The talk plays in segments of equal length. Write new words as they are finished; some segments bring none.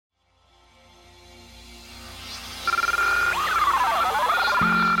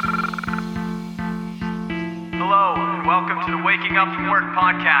welcome to the Waking Up From Work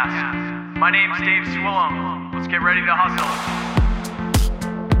podcast. My name's Dave Swillum. Let's get ready to hustle.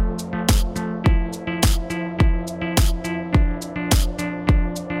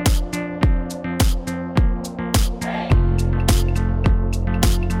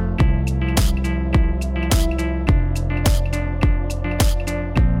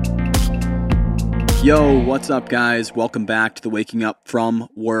 Yo, what's up, guys? Welcome back to the Waking Up From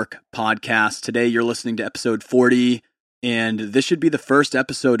Work podcast. Today, you're listening to episode 40, and this should be the first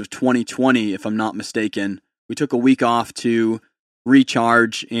episode of 2020, if I'm not mistaken. We took a week off to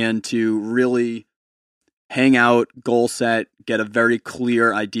recharge and to really hang out, goal set, get a very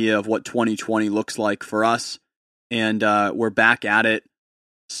clear idea of what 2020 looks like for us, and we're back at it.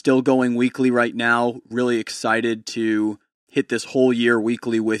 Still going weekly right now. Really excited to hit this whole year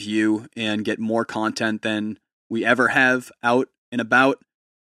weekly with you and get more content than we ever have out and about.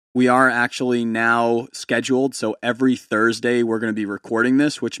 We are actually now scheduled, so every Thursday we're going to be recording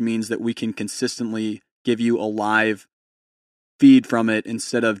this, which means that we can consistently give you a live feed from it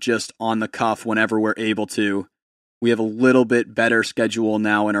instead of just on the cuff whenever we're able to. We have a little bit better schedule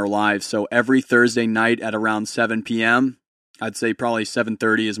now in our lives, so every Thursday night at around 7 p.m., I'd say probably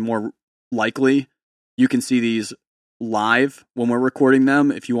 7:30 is more likely. You can see these live when we're recording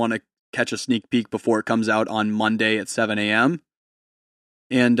them if you want to catch a sneak peek before it comes out on Monday at 7 a.m.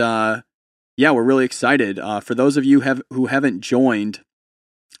 And we're really excited. For those of you who haven't joined,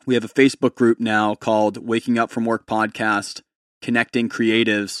 we have a Facebook group now called Waking Up From Work Podcast, Connecting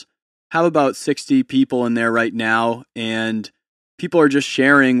Creatives. Have about 60 people in there right now, and people are just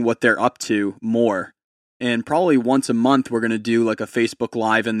sharing what they're up to more. And probably once a month, we're going to do like a Facebook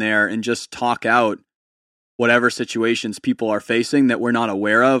Live in there and just talk out whatever situations people are facing that we're not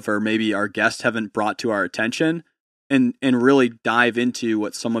aware of, or maybe our guests haven't brought to our attention, and really dive into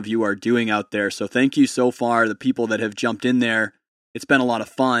what some of you are doing out there. So thank you so far, the people that have jumped in there. It's been a lot of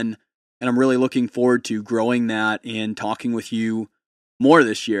fun, and I'm really looking forward to growing that and talking with you more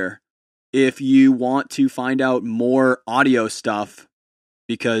this year. If you want to find out more audio stuff,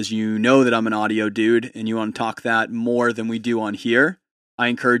 because you know that I'm an audio dude and you want to talk that more than we do on here, I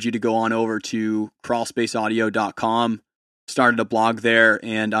encourage you to go on over to crawlspaceaudio.com, started a blog there,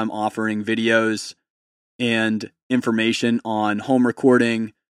 and I'm offering videos and information on home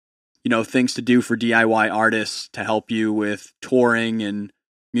recording, things to do for DIY artists to help you with touring and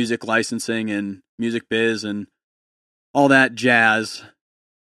music licensing and music biz and all that jazz.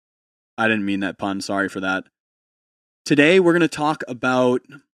 I didn't mean that pun, sorry for that. Today we're going to talk about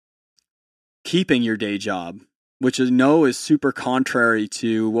keeping your day job, which I know is super contrary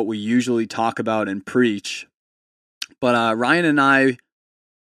to what we usually talk about and preach. But Ryan and I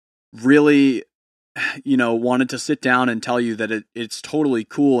really, wanted to sit down and tell you that it's totally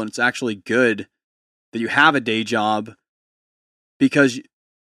cool and it's actually good that you have a day job, because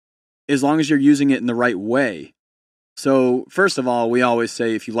as long as you're using it in the right way. So first of all, we always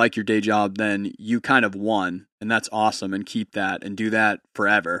say if you like your day job, then you kind of won, and that's awesome, and keep that and do that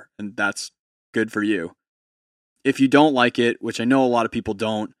forever, and that's good for you. If you don't like it, which I know a lot of people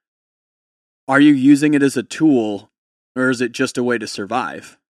don't, are you using it as a tool, or is it just a way to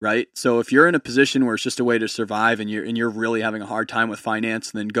survive, right? So if you're in a position where it's just a way to survive and you're really having a hard time with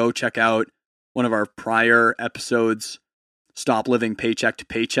finance, then go check out one of our prior episodes, Stop Living Paycheck to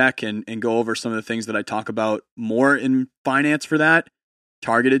Paycheck, and go over some of the things that I talk about more in finance for that,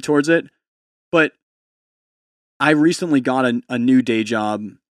 targeted towards it. But I recently got a new day job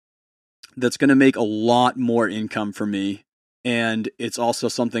that's going to make a lot more income for me. And it's also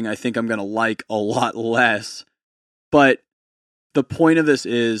something I think I'm going to like a lot less. But the point of this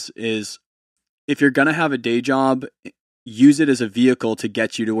is if you're going to have a day job, use it as a vehicle to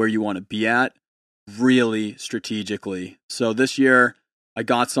get you to where you want to be at really strategically. So this year I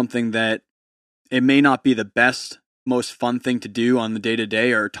got something that it may not be the best, most fun thing to do on the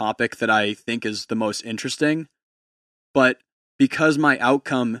day-to-day or topic that I think is the most interesting. But because my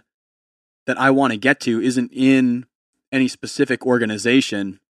outcome that I want to get to isn't in any specific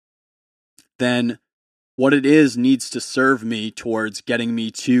organization, then what it is needs to serve me towards getting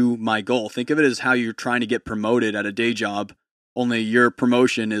me to my goal. Think of it as how you're trying to get promoted at a day job, only your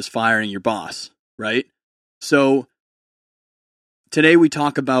promotion is firing your boss, right? So today we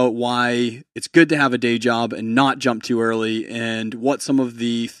talk about why it's good to have a day job and not jump too early, and what some of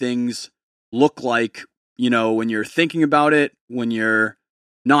the things look like, when you're thinking about it, when you're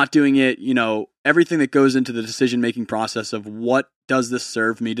not doing it, everything that goes into the decision-making process of what does this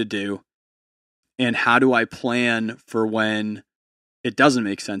serve me to do, and how do I plan for when it doesn't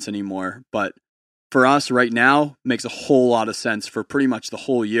make sense anymore. But for us right now, it makes a whole lot of sense for pretty much the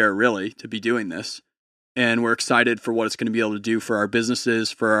whole year, really, to be doing this. and we're excited for what it's going to be able to do for our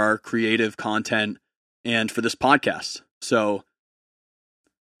businesses, for our creative content, and for this podcast. So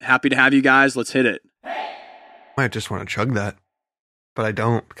happy to have you guys. Let's hit it. I just want to chug that, but I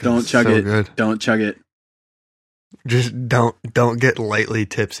don't. Don't chug it. Good. Don't chug it. Just don't get lightly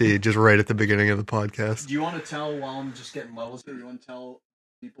tipsy just right at the beginning of the podcast. Do you want to tell while I'm just getting levels here? You want to tell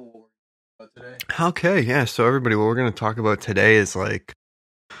people what we're talking about today? Okay, yeah. So everybody, what we're going to talk about today is like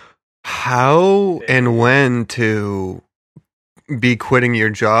how and when to be quitting your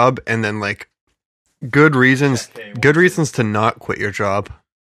job, and then like good reasons to not quit your job.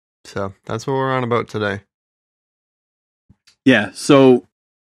 So that's what we're on about today. Yeah. So.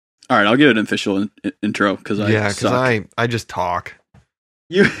 All right, I'll give it an official intro because I just talk.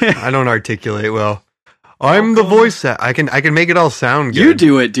 I don't articulate well. I'm the voice that I can make it all sound good. You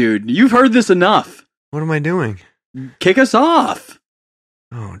do it, dude. You've heard this enough. What am I doing? Kick us off.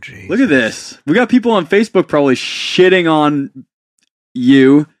 Oh, geez. Look at this. We got people on Facebook probably shitting on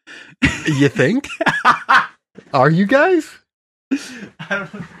you. You think? Are you guys? I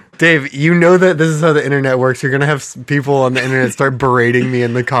don't know. Dave, you know that this is how the internet works. You're going to have people on the internet start berating me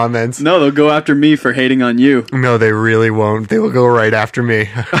in the comments. No, they'll go after me for hating on you. No, they really won't. They will go right after me.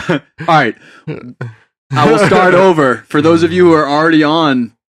 All right. I will start over. For those of you who are already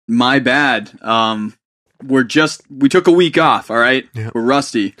on, my bad. We took a week off, all right? Yep. We're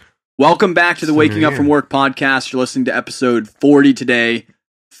rusty. Welcome back to the Waking Up From Work podcast. You're listening to episode 40 today.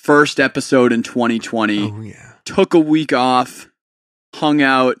 First episode in 2020. Oh, yeah. Took a week off. Hung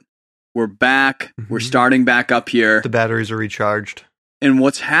out. We're back. Mm-hmm. We're starting back up here. The batteries are recharged. And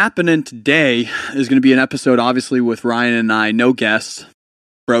what's happening today is going to be an episode, obviously, with Ryan and I. No guests.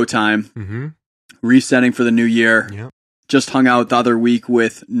 Bro time. Mm-hmm. Resetting for the new year. Yep. Just hung out the other week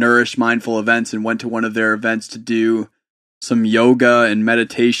with Nourish Mindful Events and went to one of their events to do some yoga and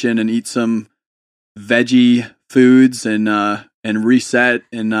meditation and eat some veggie foods and reset.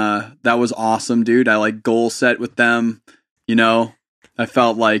 And that was awesome, dude. I like goal set with them, you know. I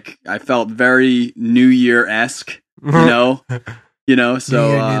felt very New Year-esque, you know,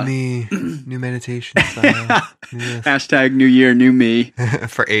 so new meditation style. Yes. Hashtag New Year, new me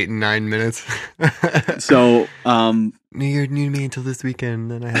for 8 and 9 minutes. So, New Year, new me until this weekend.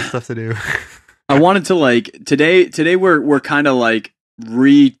 Then I have stuff to do. I wanted to today we're kind of like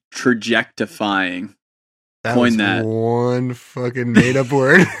re-trajectifying. Coin that one fucking made up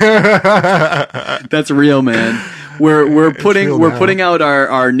word. That's real, man. We're putting out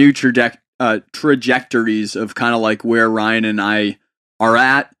our new trajectories of kind of like where Ryan and I are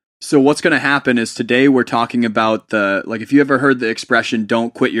at. So what's going to happen is today we're talking about if you ever heard the expression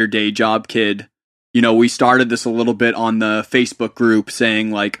 "don't quit your day job, kid." You know, we started this a little bit on the Facebook group saying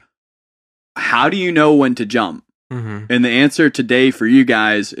like, how do you know when to jump? Mm-hmm. And the answer today for you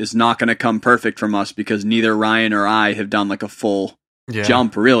guys is not going to come perfect from us because neither Ryan or I have done like a full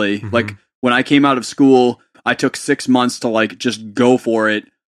jump really. Mm-hmm. Like when I came out of school, I took 6 months to like just go for it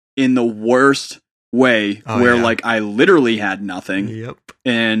in the worst way where like I literally had nothing. Yep.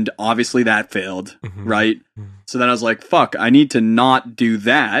 And obviously that failed, mm-hmm. right? Mm-hmm. So then I was like, fuck, I need to not do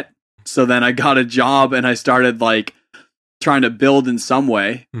that. So then I got a job and I started like trying to build in some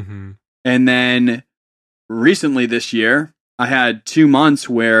way. Mm-hmm. And then recently this year, I had 2 months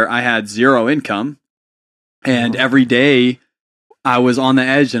where I had zero income. And every day I was on the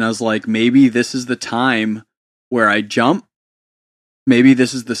edge and I was like, maybe this is the time where I jump. Maybe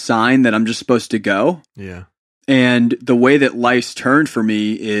this is the sign that I'm just supposed to go. Yeah. And the way that life's turned for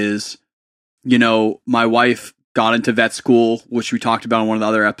me is, you know, my wife got into vet school, which we talked about in one of the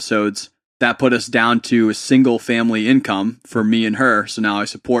other episodes. That put us down to a single family income for me and her. So now I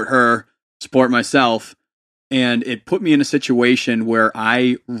support her, support myself. And it put me in a situation where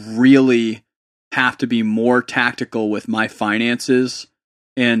I really have to be more tactical with my finances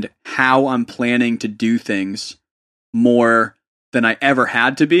and how I'm planning to do things more than I ever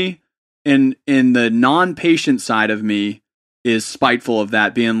had to be. And in the non-patient side of me is spiteful of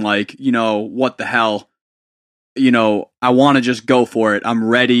that, being like, you know, what the hell? You know, I want to just go for it. I'm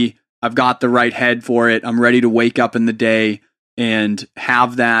ready. I've got the right head for it. I'm ready to wake up in the day and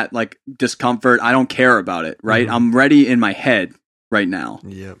have that like discomfort. I don't care about it, right? Mm-hmm. I'm ready in my head right now.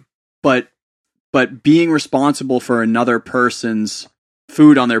 Yep. But being responsible for another person's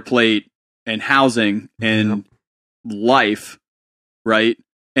food on their plate and housing and life, right?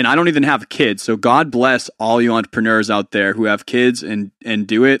 And I don't even have kids. So God bless all you entrepreneurs out there who have kids and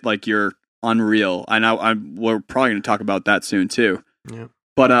do it. Like, you're unreal. I know we're probably going to talk about that soon too. Yeah.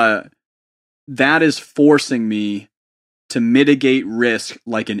 But that is forcing me to mitigate risk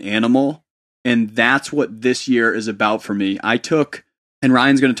like an animal. And that's what this year is about for me. I took And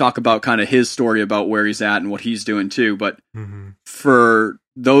Ryan's going to talk about kind of his story about where he's at and what he's doing too. But for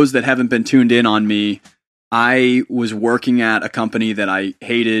those that haven't been tuned in on me, I was working at a company that I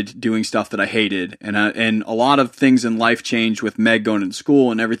hated, doing stuff that I hated. And a lot of things in life changed with Meg going to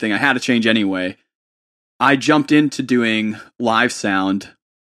school and everything. I had to change anyway. I jumped into doing live sound,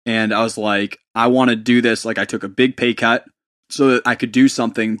 and I was like, I want to do this. Like, I took a big pay cut so that I could do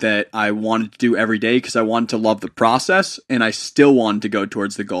something that I wanted to do every day, because I wanted to love the process, and I still wanted to go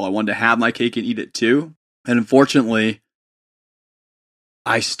towards the goal. I wanted to have my cake and eat it too. And unfortunately,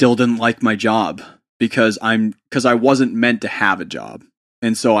 I still didn't like my job because I wasn't meant to have a job.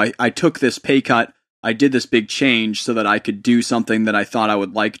 And so I took this pay cut. I did this big change so that I could do something that I thought I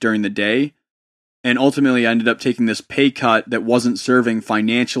would like during the day. And ultimately, I ended up taking this pay cut that wasn't serving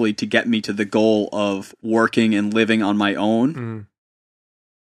financially to get me to the goal of working and living on my own.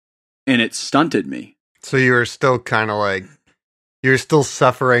 And it stunted me. So you were still kind of like, you're still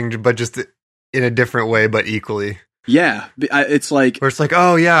suffering, but just in a different way, but equally. Yeah. It's like, where it's like,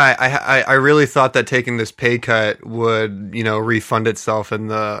 oh yeah, I really thought that taking this pay cut would, refund itself in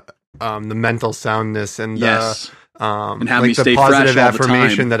the mental soundness and yes. And have like me the stay positive fresh all the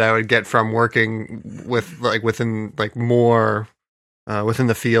affirmation time that I would get from working with within more within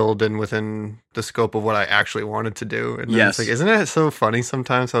the field and within the scope of what I actually wanted to do. And yes. It's like, isn't it so funny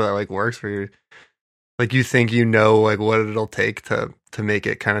sometimes how that like works, where you like you think like what it'll take to make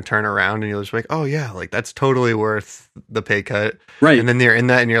it kind of turn around, and you're just like, oh yeah, like that's totally worth the pay cut, right? And then you're in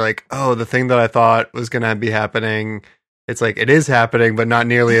that and you're like, oh, the thing that I thought was gonna be happening, it's like it is happening but not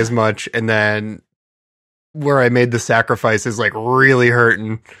nearly as much, and then where I made the sacrifice is like really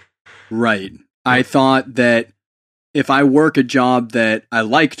hurting. Right. I thought that if I work a job that I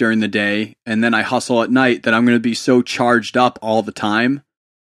like during the day and then I hustle at night, that I'm going to be so charged up all the time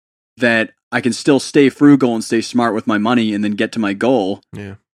that I can still stay frugal and stay smart with my money and then get to my goal.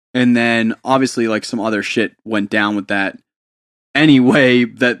 Yeah. And then obviously like some other shit went down with that anyway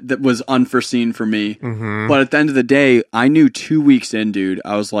that was unforeseen for me. Mm-hmm. But at the end of the day, I knew 2 weeks in, dude,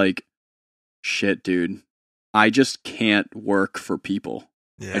 I was like, shit, dude. I just can't work for people.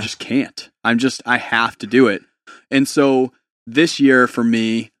 Yeah. I just can't. I have to do it. And so this year for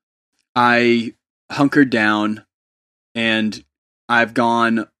me, I hunkered down and I've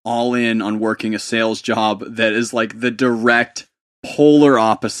gone all in on working a sales job that is like the direct polar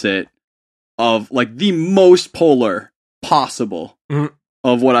opposite of like the most polar possible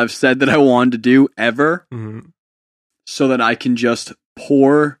of what I've said that I wanted to do ever, so that I can just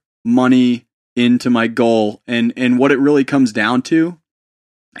pour money into my goal. And what it really comes down to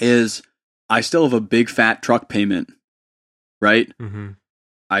is I still have a big fat truck payment, right?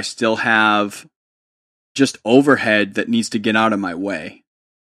 I still have just overhead that needs to get out of my way.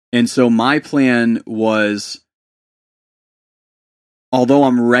 And so my plan was, although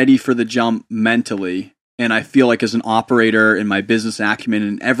I'm ready for the jump mentally, and I feel like as an operator in my business acumen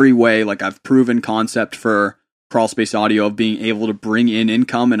in every way, like I've proven concept for Crawl Space Audio of being able to bring in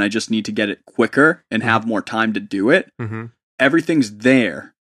income, and I just need to get it quicker and have more time to do it. Everything's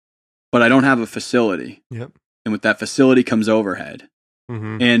there, but I don't have a facility. Yep. And with that facility comes overhead.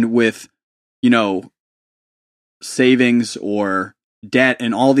 And with, savings or debt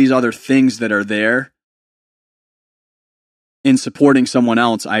and all these other things that are there, in supporting someone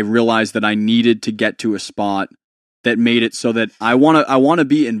else, I realized that I needed to get to a spot that made it so that I want to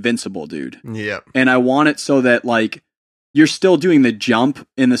be invincible, dude. Yeah. And I want it so that like you're still doing the jump,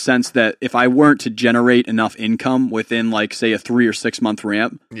 in the sense that if I weren't to generate enough income within like say a 3 or 6 month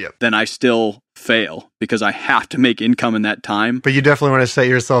ramp, then I still fail because I have to make income in that time. But you definitely want to set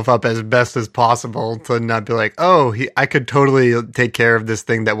yourself up as best as possible to not be like, oh, I could totally take care of this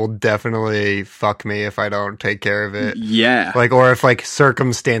thing that will definitely fuck me if I don't take care of it. Yeah. Like, or if like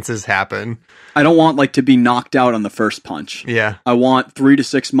circumstances happen. I don't want like to be knocked out on the first punch. Yeah. I want 3 to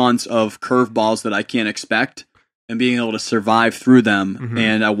 6 months of curveballs that I can't expect and being able to survive through them.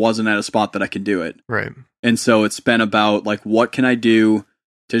 And I wasn't at a spot that I could do it. Right. And so it's been about like, what can I do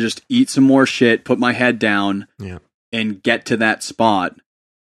to just eat some more shit, put my head down, and get to that spot.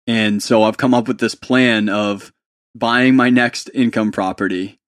 And so I've come up with this plan of buying my next income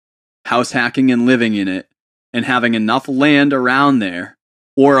property, house hacking and living in it, and having enough land around there,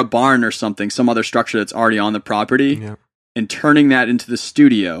 or a barn or something, some other structure that's already on the property, and turning that into the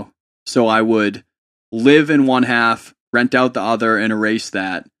studio. So I would live in one half, rent out the other, and erase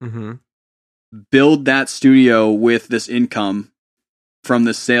that. Build that studio with this income from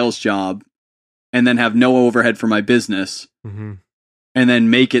the sales job, and then have no overhead for my business, and then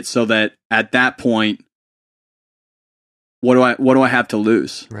make it so that at that point, what do I have to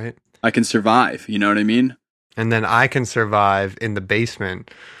lose? Right. I can survive. You know what I mean? and then I can survive in the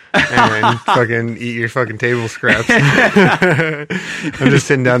basement and fucking eat your fucking table scraps. I'm just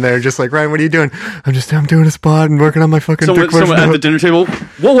sitting down there, just like, Ryan, what are you doing? I'm doing a spot and working on my fucking. Someone at the dinner table.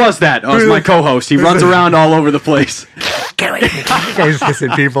 What was that? Oh, it's my co-host. He runs around all over the place. Get away from me! Guys,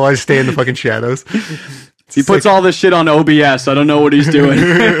 hissing people. I stay in the fucking shadows. He puts all this shit on OBS. I don't know what he's doing.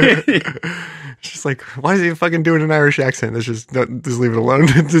 It's just like, why is he fucking doing an Irish accent? Just leave it alone.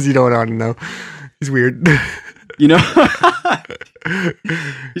 Just, you don't want to know. He's weird. You know,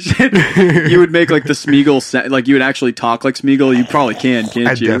 you would make like the Smeagol, like you would actually talk like Smeagol. You probably can't you?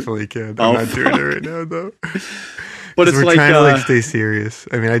 I definitely can. I'm not doing it right now though. But it's we're like trying to like stay serious.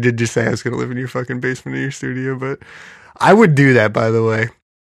 I mean, I did just say I was going to live in your fucking basement of your studio, but I would do that, by the way,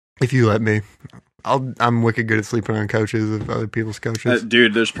 if you let me. I'm wicked good at sleeping on couches of other people's couches.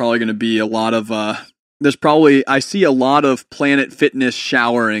 Dude, there's probably going to be a lot of I see a lot of Planet Fitness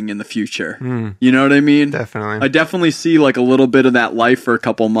showering in the future. You know what I mean? Definitely. I definitely see like a little bit of that life for a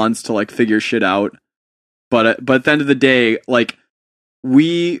couple months to like figure shit out. But at the end of the day, like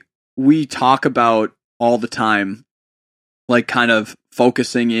we talk about all the time, like kind of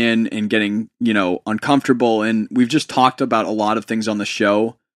focusing in and getting, you know, uncomfortable. And we've just talked about a lot of things on the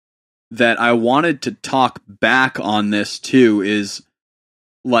show that I wanted to talk back on this too, is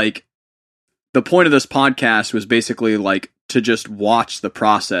like the point of this podcast was basically like to just watch the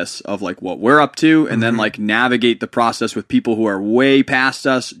process of like what we're up to and then like navigate the process with people who are way past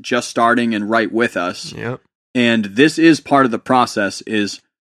us, just starting and right with us. Yep. And this is part of the process is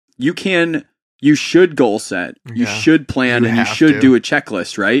you should goal set, you should plan, and you should do a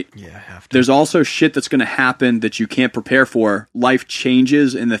checklist, right? Yeah, I have to. There's also shit that's going to happen that you can't prepare for. Life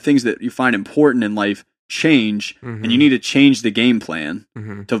changes, and the things that you find important in life change, and you need to change the game plan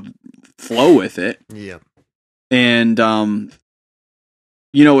to flow with it. Yeah. And,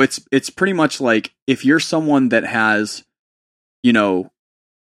 you know, it's pretty much like if you're someone that has, you know,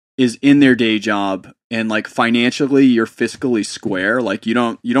 is in their day job and like financially you're fiscally square, like you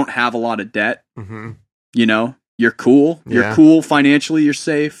don't have a lot of debt, you know, you're cool. You're cool financially. You're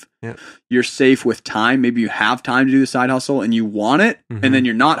safe. Yeah. You're safe with time. Maybe you have time to do the side hustle and you want it and then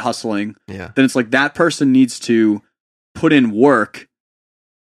you're not hustling. Yeah. Then it's like that person needs to put in work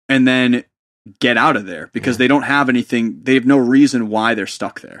and then get out of there because they don't have anything. They have no reason why they're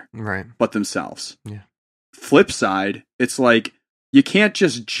stuck there. Right. But themselves. Yeah. Flip side, it's like you can't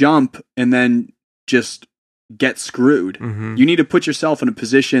just jump and then just get screwed. You need to put yourself in a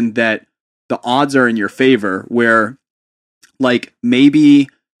position that the odds are in your favor where like maybe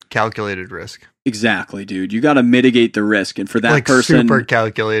calculated risk. Exactly, dude. You got to mitigate the risk. And for that like person, super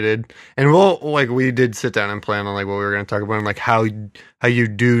calculated. And we did sit down and plan on like what we were going to talk about and like how you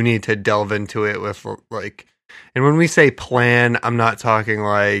do need to delve into it with like, and when we say plan, I'm not talking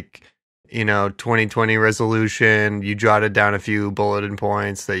like, you know, 2020 resolution, you jotted down a few bulleted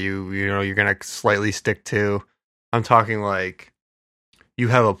points that you know, you're going to slightly stick to. I'm talking like you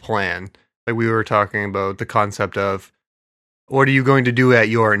have a plan. Like we were talking about the concept of what are you going to do at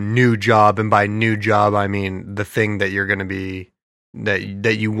your new job? And by new job, I mean the thing that you're going to be, that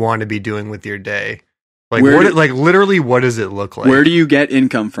you want to be doing with your day. Like literally, what does it look like? Where do you get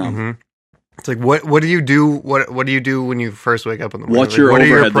income from? It's like, what do you do? What do you do when you first wake up in the morning? What's your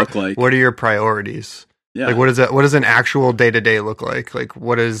overhead look like? What are your priorities? Yeah. Like, what does an actual day-to-day look like? Like,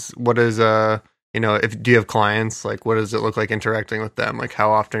 what is you know, do you have clients? Like, what does it look like interacting with them? Like,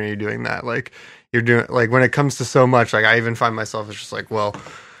 how often are you doing that? Like, you're doing, like, when it comes to so much, like, I even find myself, it's just like, well,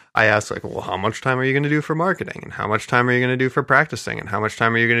 I ask, like, well, how much time are you going to do for marketing? And how much time are you going to do for practicing? And how much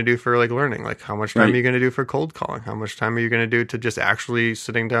time are you going to do for, like, learning? Like, how much time are you going to do for cold calling? How much time are you going to do to just actually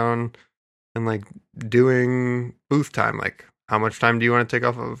sitting down and, like, doing booth time? Like, how much time do you want to take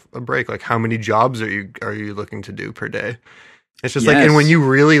off of a break? Like, how many jobs are you looking to do per day? It's just like, and when you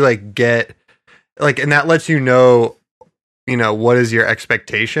really, like, get, like, and that lets you know, what is your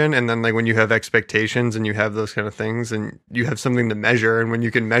expectation? And then, like, when you have expectations and you have those kind of things and you have something to measure, and when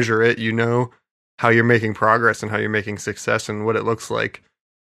you can measure it, you know how you're making progress and how you're making success and what it looks like.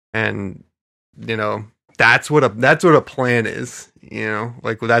 And, you know, that's what a plan is, you know,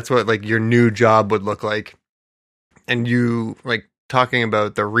 like, that's what, like, your new job would look like. And you, like, talking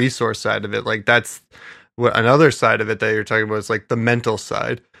about the resource side of it, like, that's what another side of it that you're talking about is, like, the mental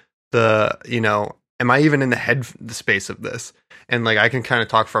side. You know, am I even in the head space of this? And, like, I can kind of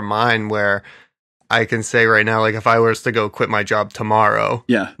talk from mine where I can say right now, like, if I was to go quit my job tomorrow,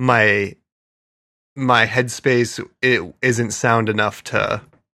 my headspace, it isn't sound enough to,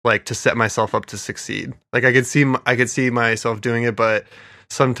 like, to set myself up to succeed. Like, I could see myself doing it, but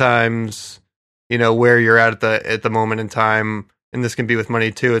sometimes, you know, where you're at the moment in time, and this can be with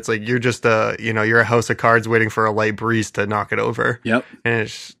money too. It's like you're just you're a house of cards waiting for a light breeze to knock it over. Yep. And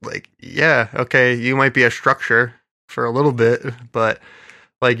it's like, yeah, okay, you might be a structure for a little bit, but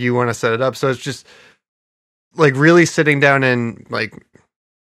like you want to set it up. So it's just like really sitting down and like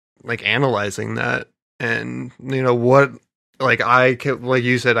analyzing that, and what, like like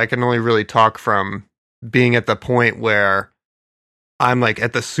you said, I can only really talk from being at the point where I'm like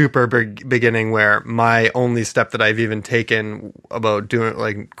at the super beginning, where my only step that I've even taken about doing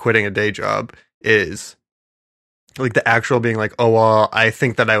like quitting a day job is like the actual being like, oh, well, I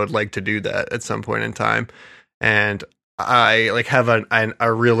think that I would like to do that at some point in time. And I like have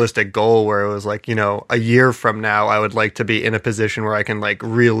a realistic goal where it was like, a year from now, I would like to be in a position where I can like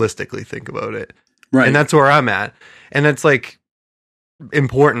realistically think about it. Right. And that's where I'm at. And it's like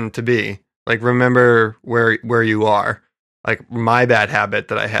important to be like, remember where you are. Like my bad habit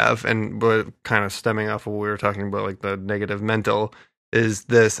that I have, and kind of stemming off of what we were talking about, like the negative mental, is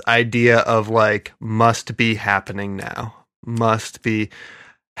this idea of like must be happening now,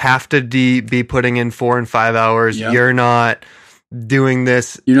 have to be putting in 4 and 5 hours. Yep. You're not doing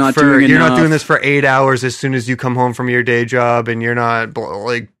this. You're not doing this for 8 hours as soon as you come home from your day job, and you're not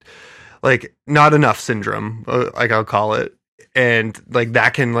like not enough syndrome, like I'll call it, and like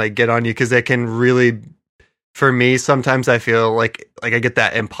that can like get on you, because it can really. For me, sometimes I feel like I get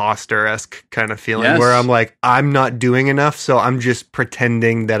that imposter-esque kind of feeling where I'm like, I'm not doing enough, so I'm just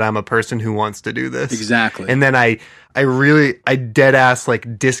pretending that I'm a person who wants to do this. Exactly. And then I dead ass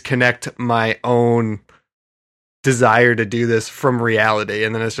like disconnect my own desire to do this from reality.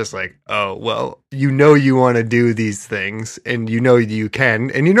 And then it's just like, oh, well, you want to do these things, and you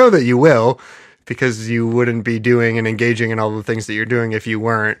can, and that you will, because you wouldn't be doing and engaging in all the things that you're doing if you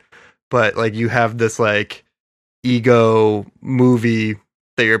weren't. But like you have this like ego movie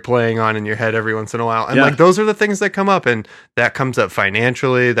that you're playing on in your head every once in a while, and like those are the things that come up, and that comes up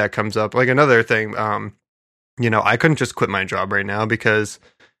financially, that comes up like another thing. I couldn't just quit my job right now because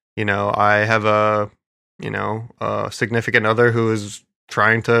I have a significant other who is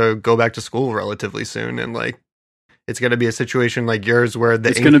trying to go back to school relatively soon, and like it's going to be a situation like yours where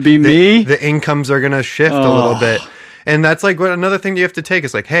it's going to be me. The incomes are going to shift a little bit, and that's like what another thing you have to take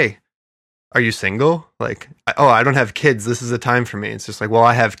is like, hey, are you single? Like, I don't have kids. This is a time for me. It's just like, well,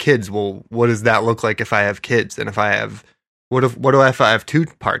 I have kids. Well, what does that look like if I have kids? And if I have, what if I have 2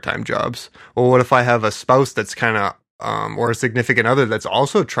 part-time jobs? Well, what if I have a spouse that's kind of, or a significant other that's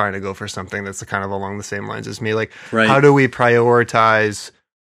also trying to go for something that's kind of along the same lines as me? Like, How do we prioritize,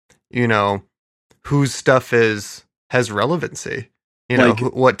 whose stuff has relevancy?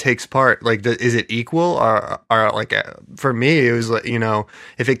 What takes part? Like, is it equal? Or like, for me, it was like,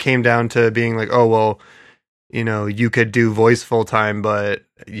 if it came down to being like, oh, well, you could do voice full time, but,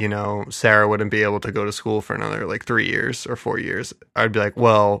 Sarah wouldn't be able to go to school for another like 3 years or 4 years. I'd be like,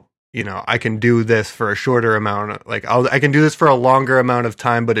 well, I can do this for a shorter amount. Like, I can do this for a longer amount of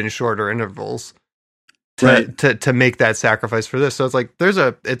time, but in shorter intervals to make that sacrifice for this. So it's like, there's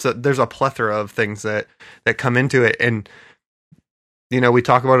a plethora of things that come into it. And, we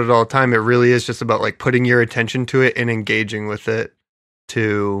talk about it all the time. It really is just about like putting your attention to it and engaging with it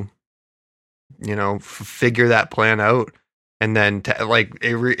to, figure that plan out. And then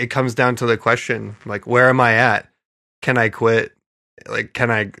it comes down to the question, like, where am I at? Can I quit? Like,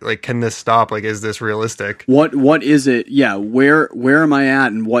 can this stop? Like, is this realistic? What is it? Yeah. Where am I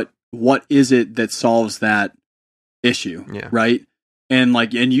at? And what is it that solves that issue? Yeah. Right. And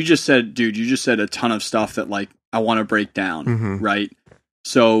like, and you just said a ton of stuff that like, I want to break down. Mm-hmm. Right.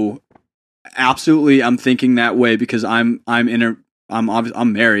 So absolutely, I'm thinking that way because I'm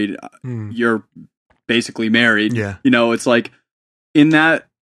married. You're basically married. Yeah. It's like, in that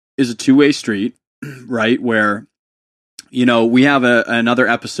is a two-way street, right? Where, we have another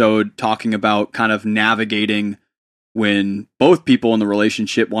episode talking about kind of navigating when both people in the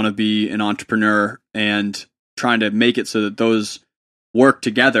relationship want to be an entrepreneur and trying to make it so that those work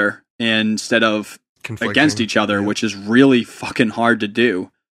together instead of against each other, which is really fucking hard to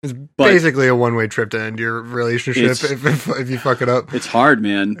do. It's basically a one-way trip to end your relationship if you fuck it up. It's hard,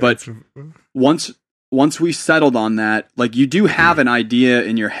 man. But once we settled on that, like, you do have an idea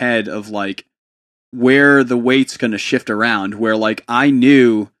in your head of like where the weight's going to shift around, where like I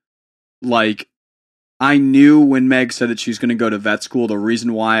knew when Meg said that she was going to go to vet school, the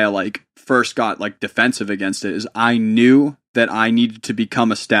reason why I like first got like defensive against it is I knew that I needed to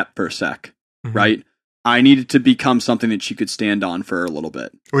become a step per sec, right? I needed to become something that she could stand on for a little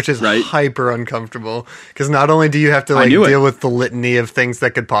bit. Which is hyper uncomfortable, because not only do you have to like deal with the litany of things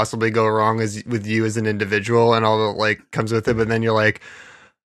that could possibly go wrong with you as an individual and all that like comes with it, but then you're like,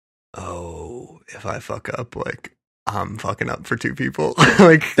 oh, if I fuck up, like I'm fucking up for two people.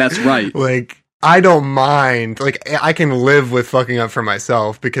 Like, That's right. Like, I don't mind. Like, I can live with fucking up for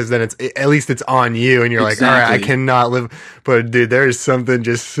myself because then at least it's on you, and you're like, all right, I cannot live. But dude, there is something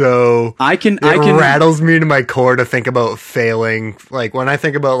just so I can rattles me to my core to think about failing. Like when I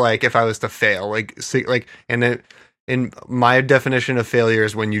think about like if I was to fail, like see, like and then in my definition of failure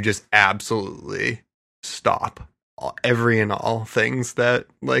is when you just absolutely stop every and all things that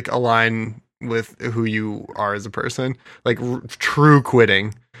like align with who you are as a person, like true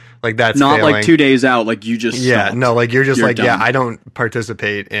quitting. Like that's not failing. like 2 days out. Like you just stopped. No, like you're You're like done. yeah, I don't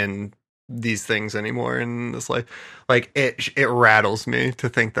participate in these things anymore in this life. Like it rattles me to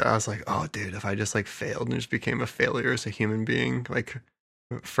think that I was like, oh, dude, if I just like failed and just became a failure as a human being, like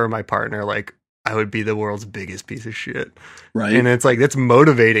for my partner, like I would be the world's biggest piece of shit. Right, and it's like it's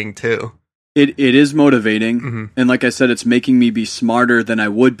motivating too. It is motivating, Mm-hmm. and like I said, it's making me be smarter than I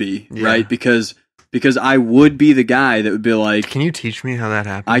would be. Right, because I would be the guy that would be like, can you teach me how that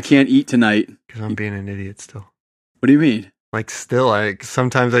happens? I can't eat tonight because I'm being an idiot still. What do you mean? Like still, like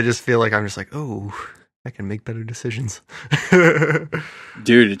sometimes I just feel like I'm just like, oh, I can make better decisions.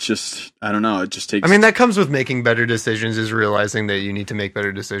 Dude, it's just, I don't know. It just takes. I mean, that comes with making better decisions is realizing that you need to make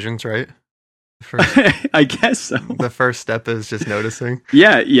better decisions, right? I guess so. The first step is just noticing.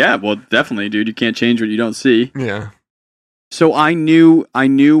 Yeah. Well, definitely, dude. You can't change what you don't see. Yeah. So I knew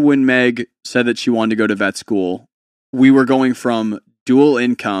when Meg said that she wanted to go to vet school, we were going from dual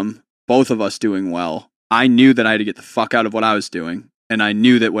income, both of us doing well. I knew that I had to get the fuck out of what I was doing, and I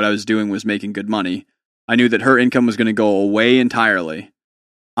knew that what I was doing was making good money. I knew that her income was going to go away entirely.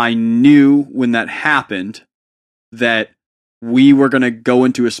 I knew when that happened that we were going to go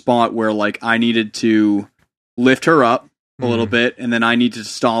into a spot where like I needed to lift her up a little bit, and then I needed to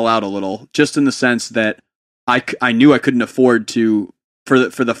stall out a little, just in the sense that I knew I couldn't afford to for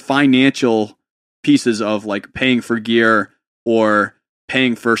the financial pieces of like paying for gear or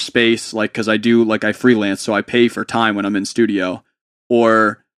paying for space, like because I freelance, so I pay for time when I'm in studio,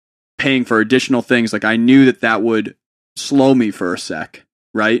 or paying for additional things. Like I knew that would slow me for a sec,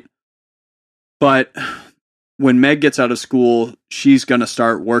 right? But when Meg gets out of school, she's going to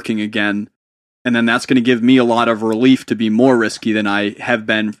start working again. And then that's going to give me a lot of relief to be more risky than I have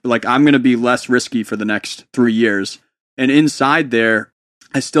been. Like I'm going to be less risky for the next 3 years. And inside there,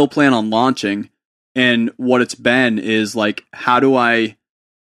 I still plan on launching. And what it's been is like, how do I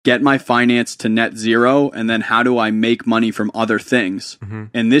get my finance to net zero? And then how do I make money from other things? Mm-hmm.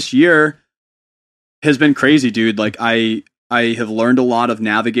 And this year has been crazy, dude. Like I have learned a lot of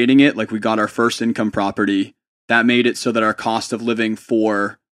navigating it. Like we got our first income property. That made it so that our cost of living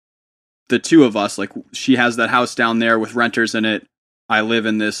for the two of us, like she has that house down there with renters in it. I live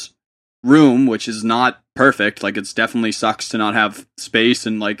in this room, which is not perfect. Like it's definitely sucks to not have space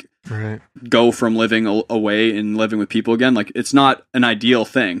and like go from living away and living with people again. Like it's not an ideal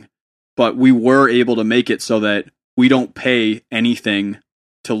thing, but we were able to make it so that we don't pay anything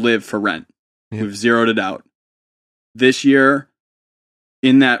to live for rent. Yep. We've zeroed it out. This year,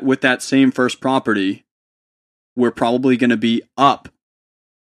 with that same first property, we're probably going to be up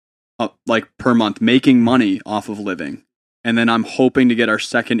like per month, making money off of living. And then I'm hoping to get our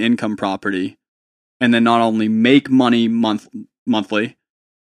second income property and then not only make money monthly,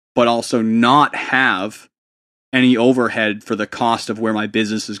 but also not have any overhead for the cost of where my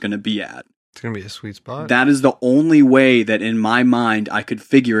business is going to be at. It's going to be a sweet spot. That is the only way that in my mind I could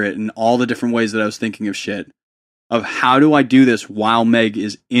figure it in all the different ways that I was thinking of shit. Of how do I do this while Meg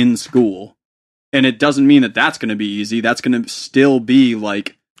is in school? And it doesn't mean that that's going to be easy. That's going to still be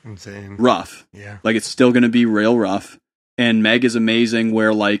like insane rough. Yeah. Like it's still going to be real rough. And Meg is amazing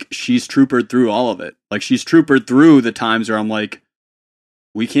where like she's troopered through all of it. Like she's troopered through the times where I'm like,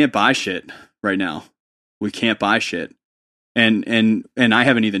 we can't buy shit right now. We can't buy shit. And I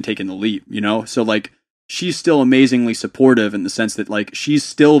haven't even taken the leap, you know? So like she's still amazingly supportive in the sense that like she's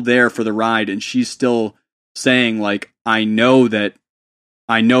still there for the ride, and she's still saying like, I know that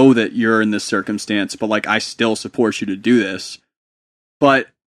you're in this circumstance, but like I still support you to do this. But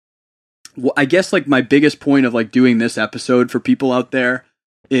I guess like my biggest point of like doing this episode for people out there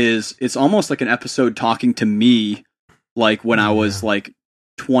is it's almost like an episode talking to me like when I was like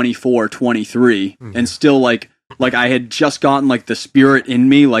 24, 23 and still like I had just gotten like the spirit in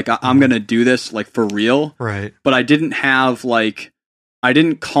me, like I'm going to do this like for real. Right. But I didn't have like, I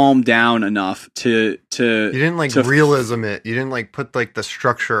didn't calm down enough to you didn't like realism it. You didn't like put like the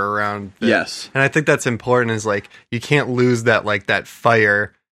structure around it. Yes. And I think that's important is like, you can't lose that, like that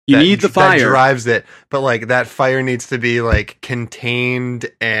fire. You need the fire that drives it. But like that fire needs to be like contained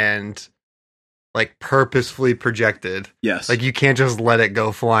and like purposefully projected. Yes. Like you can't just let it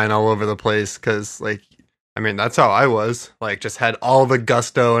go flying all over the place. Cause like, I mean, that's how I was. Like, just had all the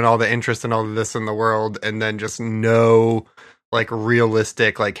gusto and all the interest and all of this in the world, and then just no, like,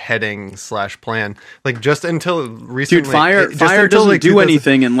 realistic, like, heading / plan. Like, just until recently. Dude, fire doesn't like do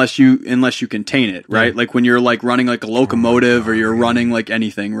anything unless you contain it, right? Like, when you're, like, running, like, a locomotive or you're running, like,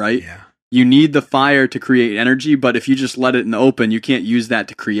 anything, right? Yeah. You need the fire to create energy, but if you just let it in the open, you can't use that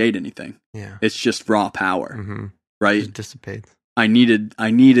to create anything. Yeah. It's just raw power, Mm-hmm. right? It dissipates. I needed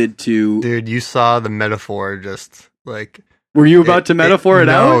to... Dude, you saw the metaphor just, like... Were you about to metaphor it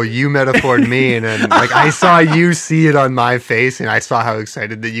out? No, you metaphored me, and then, like, I saw you see it on my face, and I saw how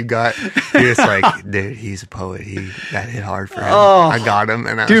excited that you got. You're just like, dude, he's a poet. That hit hard for him. Oh. I got him.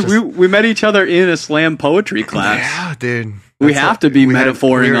 And I dude, was just, we met each other in a slam poetry class. Yeah, dude. We have to be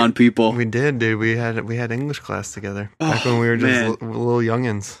metaphoring on people. We did, dude. We had English class together back when we were just little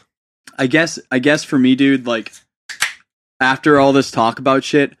youngins. I guess for me, dude, like, after all this talk about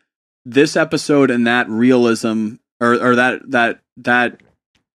shit, this episode and that realism or that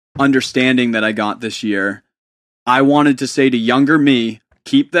understanding that I got this year, I wanted to say to younger me,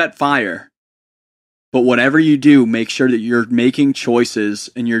 keep that fire. But whatever you do, make sure that you're making choices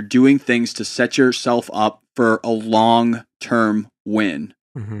and you're doing things to set yourself up for a long-term win.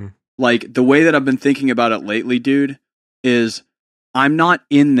 Mm-hmm. Like, the way that I've been thinking about it lately, dude, is I'm not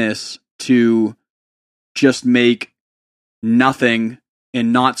in this to just make nothing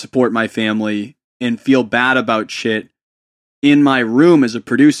and not support my family and feel bad about shit in my room as a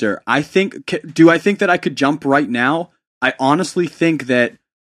producer. Do I think that I could jump right now? I honestly think that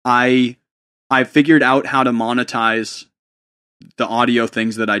I figured out how to monetize the audio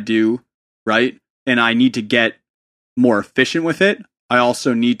things that I do, right? And I need to get more efficient with it. I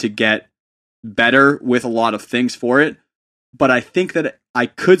also need to get better with a lot of things for it. But I think that I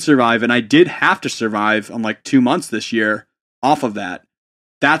could survive, and I did have to survive on like 2 months this year off of that.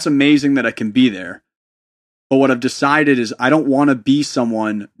 That's amazing that I can be there. But what I've decided is I don't want to be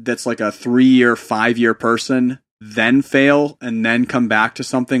someone that's like a 3-year, 5-year person, then fail, and then come back to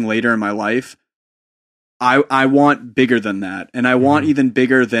something later in my life. I want bigger than that. And I want even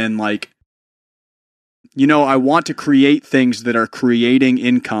bigger than, like, you know, I want to create things that are creating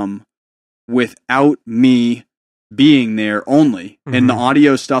income without me being there only. Mm-hmm. And the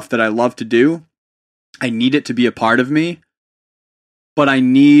audio stuff that I love to do, I need it to be a part of me. But I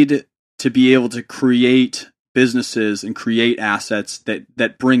need to be able to create businesses and create assets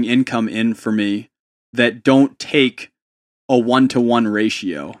that bring income in for me that don't take a 1-to-1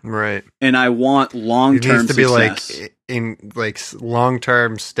 ratio. Right. And I want long-term success. It needs to be like in like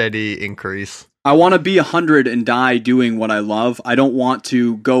long-term steady increase. I want to be 100 and die doing what I love. I don't want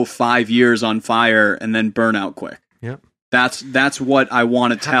to go 5 years on fire and then burn out quick. Yep. That's what I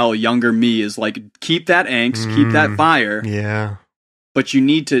want to tell younger me is, like, keep that angst, keep that fire. Yeah. But you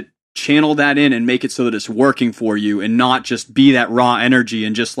need to channel that in and make it so that it's working for you and not just be that raw energy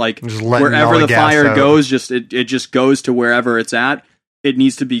and just wherever the fire goes, it just goes to wherever it's at. It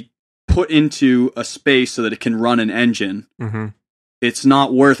needs to be put into a space so that it can run an engine. Mm-hmm. It's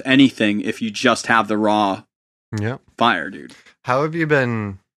not worth anything if you just have the raw fire, dude. How have you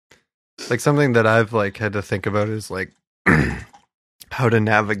been, like, something that I've, like, had to think about is, like, how to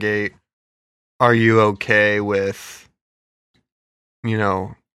navigate, are you okay with, you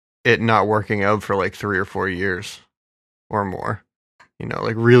know, it not working out for like 3 or 4 years or more, you know,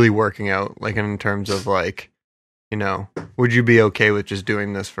 like really working out, like in terms of like, you know, would you be okay with just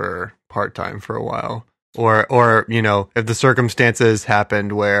doing this for part-time for a while? Or, you know, if the circumstances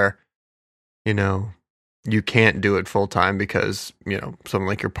happened where, you know, you can't do it full-time because, you know, something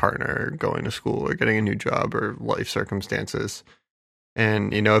like your partner going to school or getting a new job or life circumstances.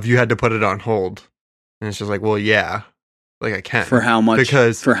 And, you know, if you had to put it on hold and it's just like, well, yeah. Like, I can't. For how much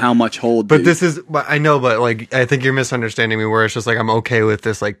hold? But dude? this is, I know, but like, I think you're misunderstanding me where it's just like, I'm okay with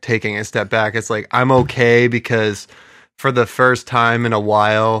this, like taking a step back. It's like, I'm okay because for the first time in a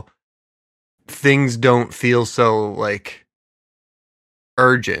while, things don't feel so like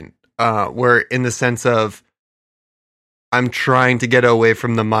urgent. Where in the sense of, I'm trying to get away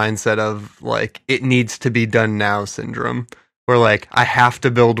from the mindset of like, it needs to be done now syndrome. Where like, I have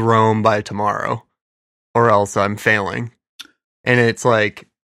to build Rome by tomorrow or else I'm failing. And it's like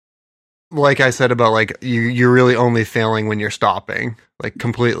I said about like you're really only failing when you're stopping, like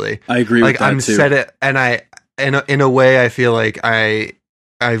completely. I agree with that I'm too. set it, and I in a way I feel like I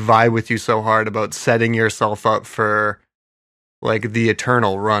vibe with you so hard about setting yourself up for like the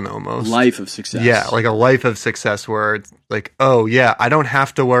eternal run almost. Life of success. Yeah, like a life of success where it's like, oh yeah, I don't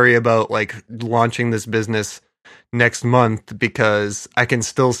have to worry about like launching this business next month because I can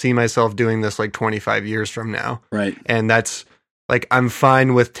still see myself doing this like 25 years from now. Right. And that's like I'm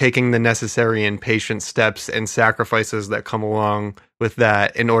fine with taking the necessary and patient steps and sacrifices that come along with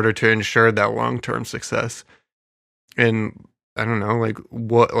that in order to ensure that long-term success. And I don't know, like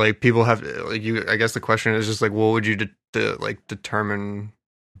what, like people have like you. I guess the question is just like, what would you like determine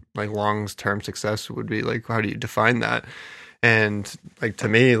like long-term success would be like? How do you define that? And like to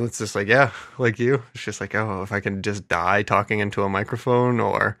me, it's just like, yeah, like you, it's just like, oh, if I can just die talking into a microphone,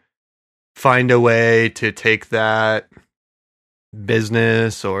 or find a way to take that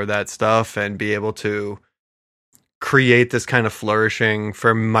business or that stuff and be able to create this kind of flourishing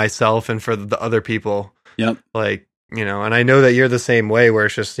for myself and for the other people. Yep. Like, you know, and I know that you're the same way, where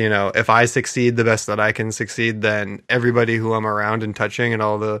it's just, you know, if I succeed the best that I can succeed, then everybody who I'm around and touching, and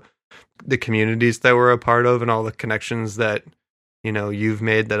all the communities that we're a part of, and all the connections that, you know, you've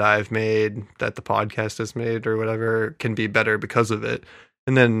made, that I've made, that the podcast has made, or whatever, can be better because of it.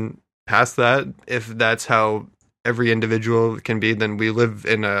 And then past that, if that's how every individual can be, then we live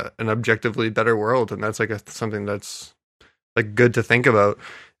in an objectively better world. And that's like something that's like good to think about.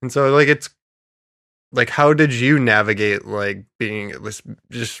 And so like, it's like, how did you navigate like being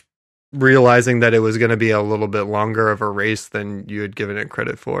just realizing that it was going to be a little bit longer of a race than you had given it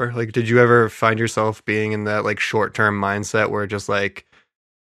credit for? Like, did you ever find yourself being in that like short-term mindset where just like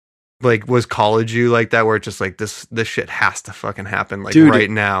was college you like that, where it's just like this shit has to fucking happen like, dude,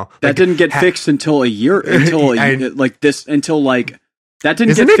 right now? That like, didn't get fixed until a year, that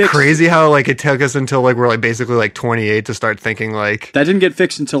didn't Isn't get it fixed. crazy how like it took us until like we're like basically like 28 to start thinking like that didn't get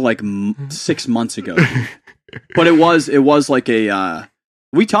fixed until like 6 months ago. But it was like a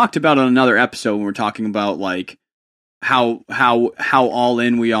we talked about it on another episode when we're talking about like how all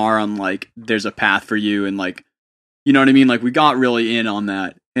in we are on like there's a path for you, and like, you know what I mean? Like we got really in on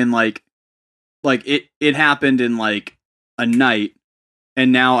that, and like it happened in like a night,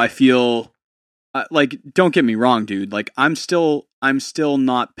 and now I feel like, don't get me wrong, dude. Like I'm still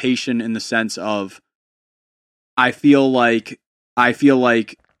not patient in the sense of I feel like I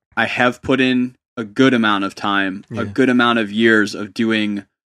have put in a good amount of time, a good amount of years of doing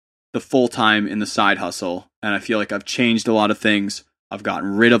the full time in the side hustle. And I feel like I've changed a lot of things. I've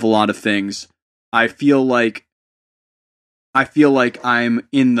gotten rid of a lot of things. I feel like I'm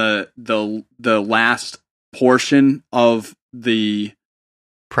in the last portion of the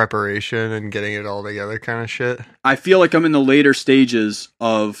preparation and getting it all together kind of shit. I feel like I'm in the later stages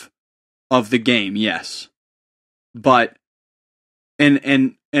of the game, yes. But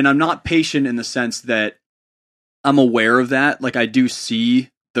and I'm not patient in the sense that I'm aware of that. Like I do see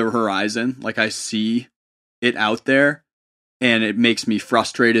the horizon, like I see it out there, and it makes me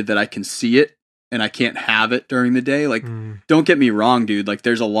frustrated that I can see it and I can't have it during the day. Like don't get me wrong, dude. Like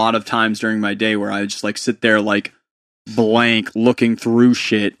there's a lot of times during my day where I just like sit there like blank looking through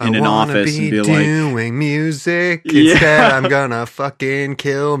shit in an office and be like doing music instead. I'm gonna fucking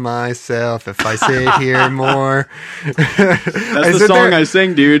kill myself if I sit here more. That's the song I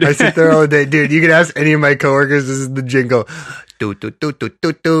sing, dude. I sit there all day, dude. You can ask any of my coworkers, this is the jingle. Do, do, do, do,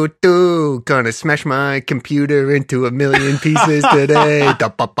 do, do, do. Gonna smash my computer into 1,000,000 pieces today. Da,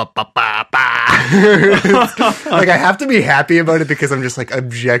 ba, ba, ba, ba, ba. Like I have to be happy about it because I'm just like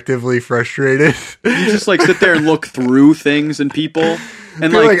objectively frustrated. You just like sit there and look through things and people,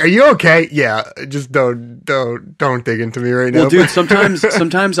 and like, are you okay? Yeah, just don't dig into me right now. Well, dude, sometimes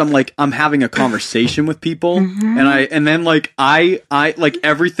I'm like I'm having a conversation with people, and then like I like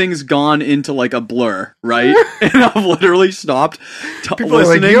everything's gone into like a blur, right? And I've literally stopped people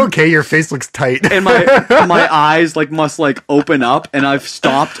listening. Are like, you okay? Your face looks tight, and my eyes like must like open up, and I've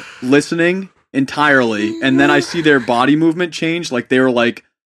stopped listening entirely, and then I see their body movement change. Like they were like,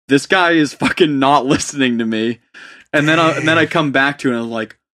 this guy is fucking not listening to me. And then I come back to it and I'm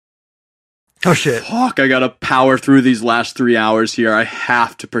like, oh shit, fuck, I gotta power through these last 3 hours here. I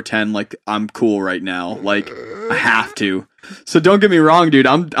have to pretend like I'm cool right now. Like I have to. So don't get me wrong, dude.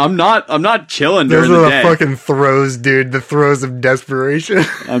 I'm not chilling during the day. Those are the fucking throes, dude. The throes of desperation.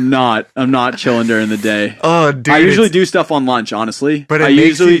 I'm not chilling during the day. Oh, dude. I usually do stuff on lunch, honestly. But I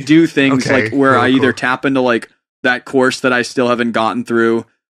usually do things like where I either tap into like that course that I still haven't gotten through,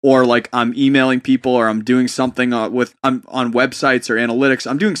 or like I'm emailing people, or I'm doing something I'm on websites or analytics.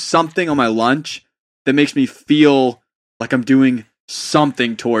 I'm doing something on my lunch that makes me feel like I'm doing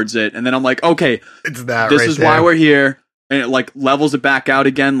something towards it. And then I'm like, okay, it's that this right is there. why we're here. And it like levels it back out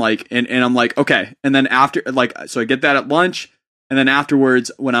again. Like, and I'm like, okay. And then after, like, so I get that at lunch. And then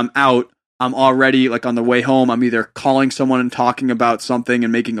afterwards, when I'm out, I'm already like on the way home. I'm either calling someone and talking about something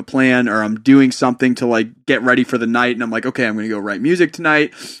and making a plan, or I'm doing something to like get ready for the night. And I'm like, okay, I'm going to go write music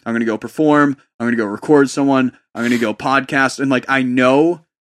tonight. I'm going to go perform. I'm going to go record someone. I'm going to go podcast. And like, I know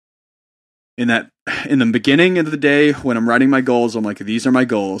in the beginning of the day when I'm writing my goals, I'm like, these are my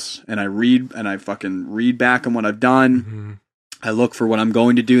goals. And I read and I fucking read back on what I've done. Mm-hmm. I look for what I'm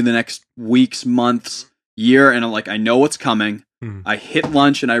going to do in the next weeks, months, year. And I'm like, I know what's coming. I hit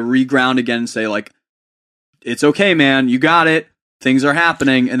lunch and I reground again and say like, it's okay, man. You got it. Things are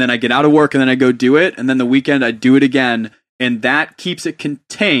happening. And then I get out of work and then I go do it. And then the weekend I do it again. And that keeps it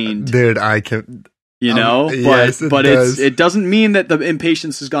contained. Dude, I can... You know, yes, but it doesn't mean that the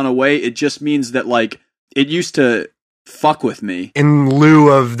impatience has gone away. It just means that like it used to fuck with me. In lieu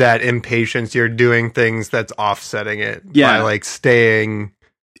of that impatience, you're doing things that's offsetting it by like staying.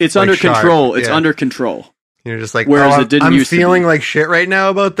 It's like, under control. sharp. It's under control. You're just like, whereas it didn't I'm used to feeling be. like shit right now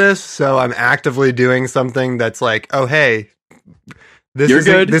about this, so I'm actively doing something that's like, oh hey, you're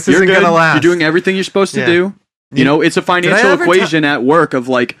good. This you're isn't good. gonna last. You're doing everything you're supposed to do. You know, it's a financial ever equation at work of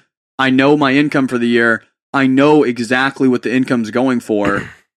like, I know my income for the year. I know exactly what the income's going for.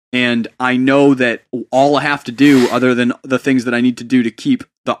 And I know that all I have to do, other than the things that I need to do to keep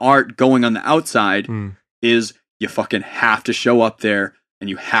the art going on the outside, is you fucking have to show up there and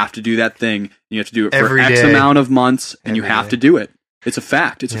you have to do that thing. And you have to do it for Every X day. amount of months and you have to do it. It's a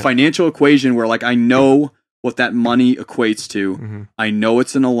fact. It's a financial equation where like I know what that money equates to. I know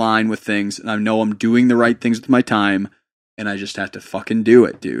it's in a line with things and I know I'm doing the right things with my time. And I just have to fucking do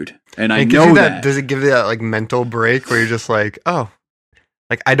it, dude. And I know that. Does it give you that like mental break where you're just like, oh,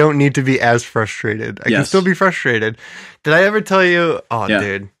 like I don't need to be as frustrated. I can still be frustrated. Did I ever tell you? Oh,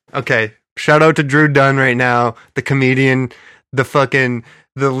 dude. Okay. Shout out to Drew Dunn right now, the comedian, the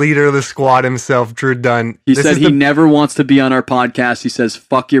leader of the squad himself, Drew Dunn. He said he never wants to be on our podcast. He says,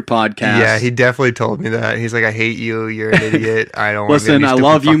 fuck your podcast. Yeah, he definitely told me that. He's like, I hate you. You're an idiot. I don't want to Listen, I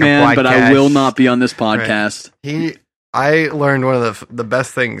love you, man, but I will not be on this podcast. Right. I learned one of the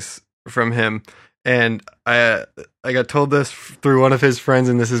best things from him, and I got told this through one of his friends,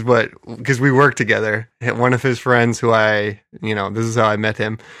 and this is because we work together. One of his friends who this is how I met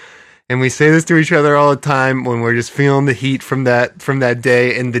him. And we say this to each other all the time when we're just feeling the heat from that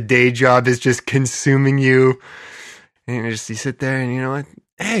day, and the day job is just consuming you. And you sit there and you know what?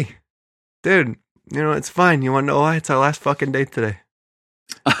 Hey, dude, it's fine. You want to know why? It's our last fucking day today.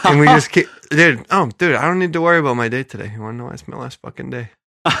 And we just keep, dude, I don't need to worry about my day today. You want to know why it's my last fucking day?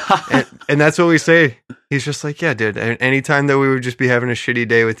 and that's what we say. He's just like, yeah, dude. Anytime that we would just be having a shitty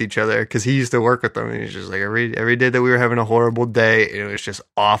day with each other, because he used to work with them, and he's just like, every day that we were having a horrible day, it was just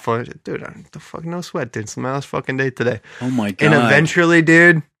awful. Dude, the fuck, no sweat, dude. It's my last fucking day today. Oh my god! And eventually,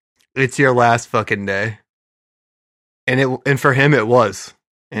 dude, it's your last fucking day. And for him, it was.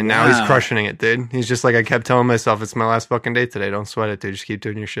 And now he's crushing it, dude. He's just like, I kept telling myself, it's my last fucking day today. Don't sweat it, dude. Just keep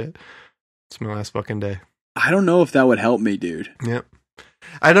doing your shit. It's my last fucking day. I don't know if that would help me, dude. Yep.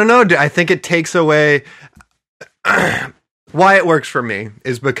 I don't know. I think it takes away why it works for me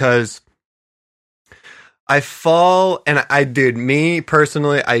is because I fall and me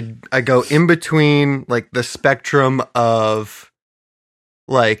personally, I go in between like the spectrum of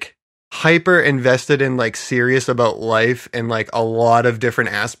like hyper invested in like serious about life and like a lot of different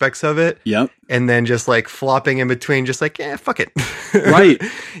aspects of it. Yep. And then just like flopping in between, just like, yeah, fuck it. Right.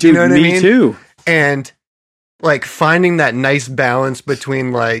 Dude, you know what I mean? Me too. And like finding that nice balance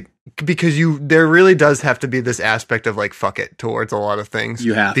between like, because there really does have to be this aspect of like, fuck it towards a lot of things.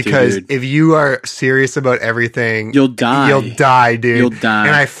 You have because to, dude. If you are serious about everything, you'll die. You'll die, dude. You'll die.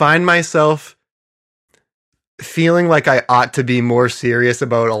 And I find myself feeling like I ought to be more serious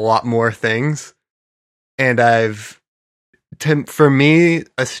about a lot more things. And for me,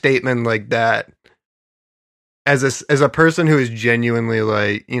 a statement like that, as a person who is genuinely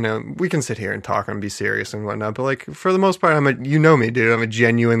like, we can sit here and talk and be serious and whatnot, but like for the most part, me, dude. I'm a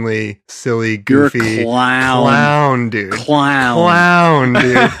genuinely silly, goofy You're a clown, dude. Clown,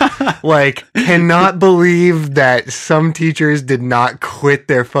 dude. Like, cannot believe that some teachers did not quit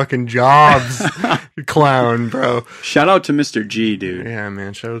their fucking jobs. Clown, bro. Shout out to Mr. G, dude. Yeah,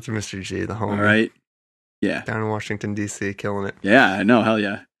 man. Shout out to Mr. G, the homie. All right. Yeah. Down in Washington, D.C., killing it. Yeah, I know. Hell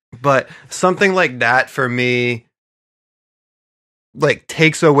yeah. But something like that for me, like,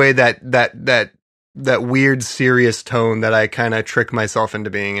 takes away that weird serious tone that I kind of trick myself into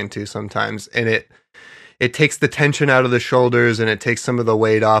being into sometimes, and it takes the tension out of the shoulders and it takes some of the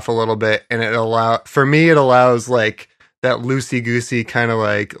weight off a little bit, and it allows like that loosey goosey kind of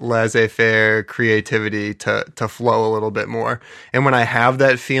like laissez-faire creativity to flow a little bit more. And when I have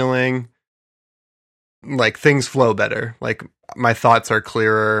that feeling, like things flow better. Like my thoughts are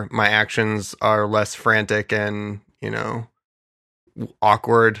clearer, my actions are less frantic and,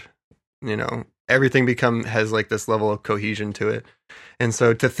 awkward, everything has like this level of cohesion to it. And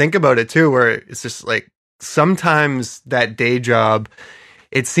so to think about it too, where it's just like sometimes that day job,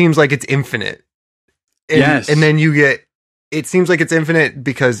 it seems like it's infinite. And, Yes. and then it seems like it's infinite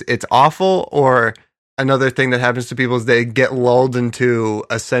because it's awful, or another thing that happens to people is they get lulled into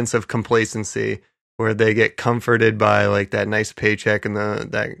a sense of complacency where they get comforted by like that nice paycheck and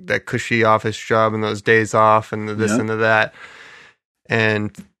that cushy office job and those days off and the this and the that.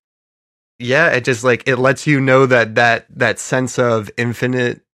 And yeah, it just like, it lets you know that sense of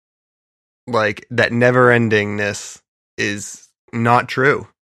infinite, like that never endingness is not true,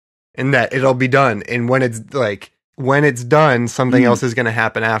 and that it'll be done. And when it's done, something else is going to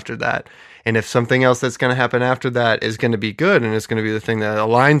happen after that. And if something else that's going to happen after that is going to be good and it's going to be the thing that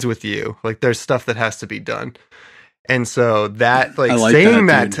aligns with you, like there's stuff that has to be done. And so that, like,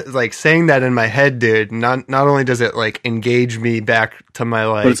 saying that in my head, dude, not only does it like engage me back to my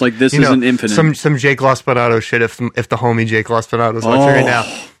life, but it's like, this isn't infinite. Some Jake LaSpinato shit. If the homie Jake LaSpinato's watching right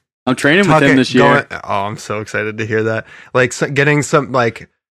now, I'm training with him this year. I'm so excited to hear that. Like getting some, like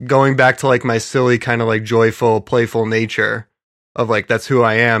going back to like my silly kind of like joyful, playful nature of like, that's who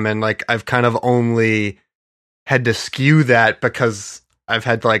I am. And like, I've kind of only had to skew that because I've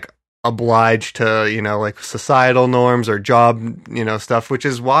had like obliged to, you know, like societal norms or job, you know, stuff, which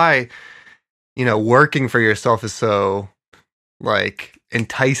is why, you know, working for yourself is so like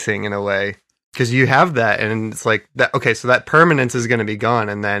enticing in a way, because you have that, and it's like that. Okay, so that permanence is going to be gone,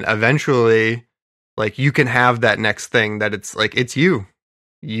 and then eventually, like, you can have that next thing that it's like, it's you.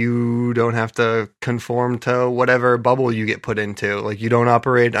 You don't have to conform to whatever bubble you get put into. Like, you don't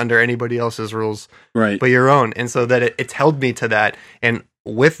operate under anybody else's rules, right? But your own. And so that it's held me to that. And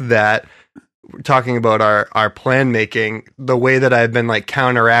with that, talking about our plan making, the way that I've been like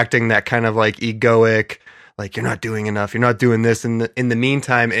counteracting that kind of like egoic, like, you're not doing enough, you're not doing this in the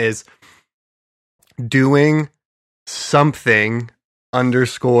meantime, is doing something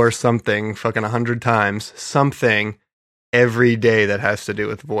 -- something fucking 100 times, something every day that has to do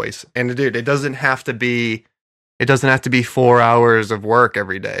with voice. And dude, it doesn't have to be 4 hours of work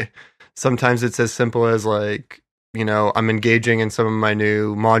every day. Sometimes it's as simple as like, you know, I'm engaging in some of my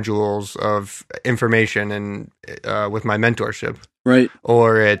new modules of information and with my mentorship. Right.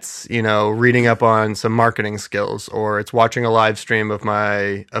 Or it's, you know, reading up on some marketing skills, or it's watching a live stream of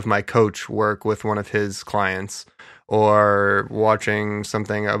my coach work with one of his clients, or watching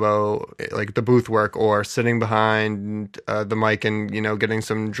something about like the booth work, or sitting behind the mic and, you know, getting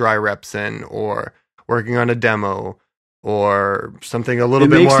some dry reps in, or working on a demo, or something a little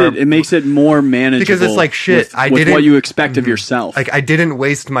bit more. It makes it more manageable, because it's like, shit, with what you expect of yourself. Like, I didn't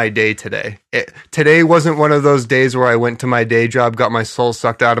waste my day today. Today wasn't one of those days where I went to my day job, got my soul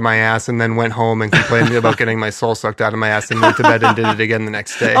sucked out of my ass, and then went home and complained about getting my soul sucked out of my ass, and went to bed and did it again the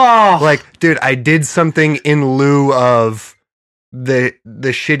next day. Oh. Like, dude, I did something in lieu of the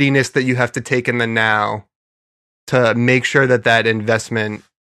shittiness that you have to take in the now to make sure that investment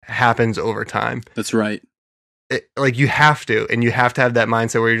happens over time. That's right. Like, you have to, and you have to have that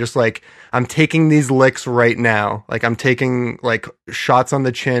mindset where you're just like, I'm taking these licks right now. Like, I'm taking like shots on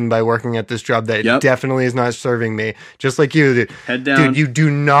the chin by working at this job that definitely is not serving me. Just like you, dude. Head down. Dude, you do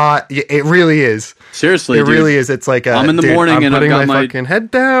not. It really is. Seriously, it really is. It's like I'm in the morning and I've got my fucking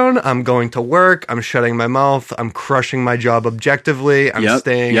head down. I'm going to work. I'm shutting my mouth. I'm crushing my job objectively. I'm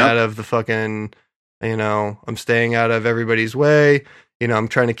staying out of the fucking, you know, I'm staying out of everybody's way. You know,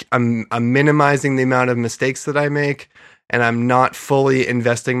 I'm minimizing the amount of mistakes that I make, and I'm not fully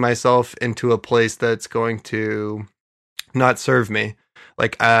investing myself into a place that's going to not serve me.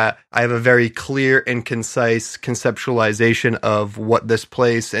 Like, I have a very clear and concise conceptualization of what this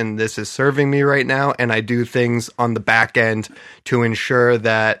place and this is serving me right now, and I do things on the back end to ensure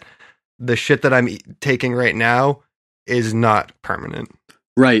that the shit that I'm taking right now is not permanent.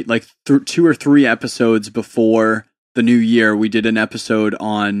 Right, like 2 or 3 episodes before the new year, we did an episode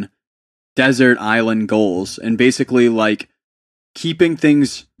on desert island goals, and basically like keeping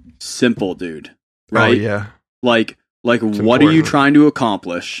things simple, dude. Right? Oh, yeah. Like what important. Are you trying to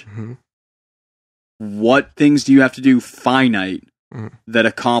accomplish? Mm-hmm. What things do you have to do finite that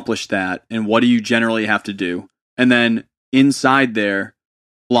accomplish that? And what do you generally have to do? And then inside there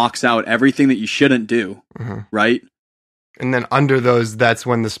blocks out everything that you shouldn't do. Right? And then under those, that's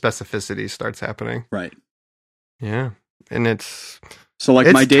when the specificity starts happening. Right. Yeah, and it's so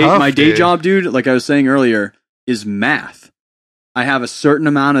like my day job, dude, like I was saying earlier, is math. I have a certain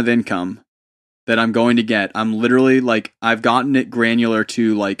amount of income that I'm going to get. I'm literally like, I've gotten it granular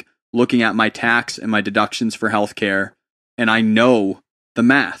to like looking at my tax and my deductions for healthcare, and I know the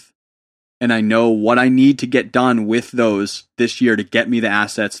math, and I know what I need to get done with those this year to get me the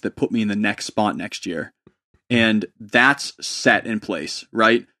assets that put me in the next spot next year, and that's set in place,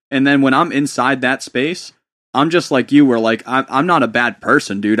 right? And then when I'm inside that space, I'm just like you, where like I'm not a bad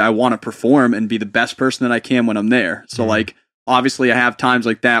person, dude. I want to perform and be the best person that I can when I'm there. So like obviously I have times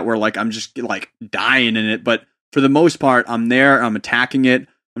like that where like I'm just like dying in it, but for the most part I'm there, I'm attacking it,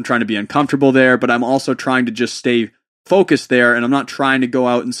 I'm trying to be uncomfortable there, but I'm also trying to just stay focused there, and I'm not trying to go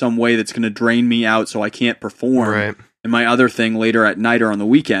out in some way that's going to drain me out so I can't perform in my other thing later at night or on the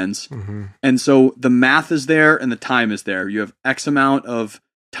weekends. And so the math is there and the time is there. You have X amount of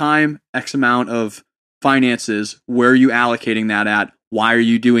time, X amount of finances. Where are you allocating that at? Why are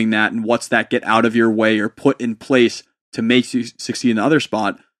you doing that? And what's that get out of your way or put in place to make you succeed in the other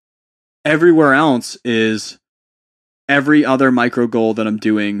spot? Everywhere else is every other micro goal that I'm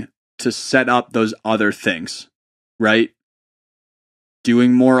doing to set up those other things, right?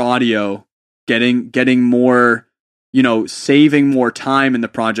 Doing more audio, getting more, saving more time in the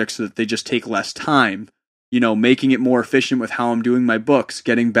project so that they just take less time, making it more efficient with how I'm doing my books,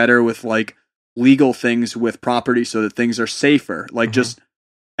 getting better with like legal things with property so that things are safer, like just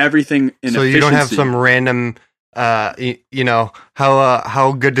everything in so efficiency. You don't have some random how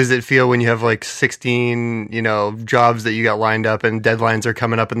good does it feel when you have like 16 jobs that you got lined up and deadlines are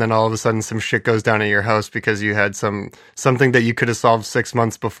coming up, and then all of a sudden some shit goes down at your house because you had something that you could have solved 6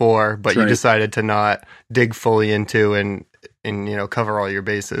 months before, but you decided to not dig fully into and cover all your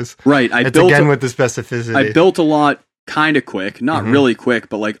bases. Right. It's again with the specificity. I built a lot kind of quick, not really quick,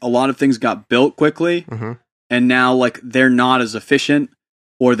 but like a lot of things got built quickly, and now like they're not as efficient,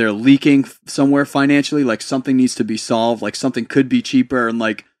 or they're leaking somewhere financially. Like something needs to be solved, like something could be cheaper, and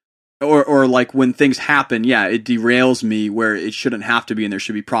like or like when things happen, it derails me where it shouldn't have to be, and there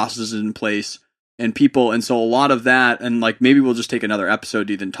should be processes in place and people. And so a lot of that, and like maybe we'll just take another episode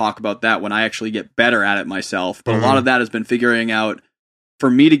to even talk about that when I actually get better at it myself. But a lot of that has been figuring out,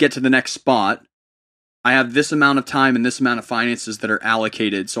 for me to get to the next spot, I have this amount of time and this amount of finances that are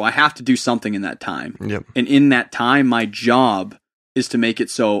allocated. So I have to do something in that time. Yep. And in that time, my job is to make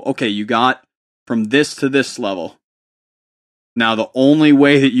it so, okay, you got from this to this level. Now, the only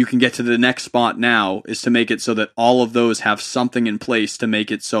way that you can get to the next spot now is to make it so that all of those have something in place to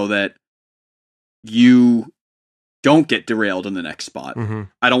make it so that you don't get derailed in the next spot.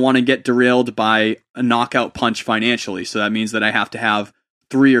 I don't want to get derailed by a knockout punch financially. So that means that I have to have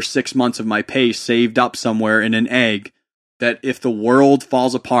 3 or 6 months of my pay saved up somewhere in an egg, that if the world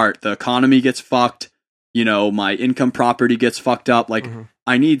falls apart, the economy gets fucked, my income property gets fucked up. Like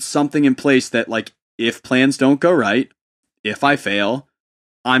I need something in place that like, if plans don't go right, if I fail,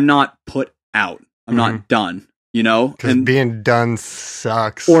 I'm not put out. I'm not done, Because being done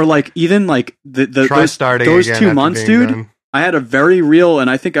sucks. Or like, even like those 2 months, dude, done. I had a very real, and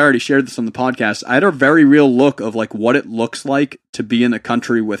I think I already shared this on the podcast, I had a very real look of like what it looks like to be in the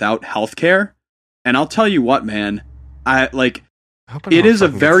country without healthcare. And I'll tell you what, man, it is a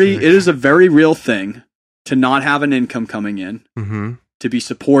very real thing to not have an income coming in, to be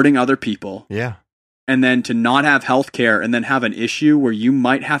supporting other people, and then to not have health care, and then have an issue where you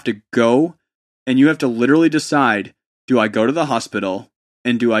might have to go and you have to literally decide, do I go to the hospital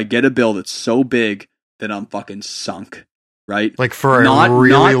and do I get a bill that's so big that I'm fucking sunk, right? Like for a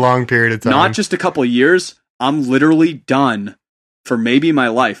really long period of time. Not just a couple of years. I'm literally done for maybe my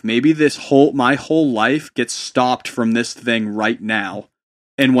life. Maybe my whole life gets stopped from this thing right now.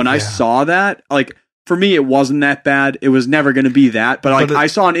 And when I saw that, like, for me, it wasn't that bad. It was never going to be that. But like, I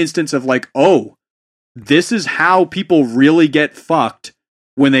saw an instance of like, oh, this is how people really get fucked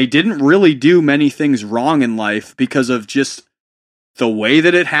when they didn't really do many things wrong in life, because of just the way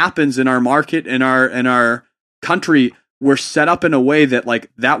that it happens in our market, in our country. We're set up in a way that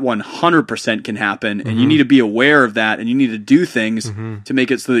like that 100% can happen, and you need to be aware of that, and you need to do things to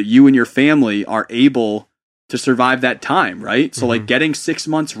make it so that you and your family are able to survive that time, right? So like getting 6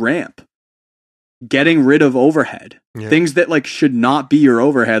 months ramp, getting rid of overhead, things that like should not be your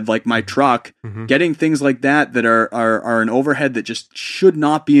overhead, like my truck, getting things like that are an overhead that just should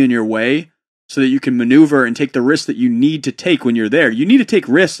not be in your way, so that you can maneuver and take the risks that you need to take when you're there. You need to take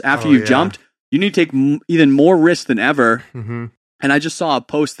risks after you've jumped. You need to take even more risks than ever. And I just saw a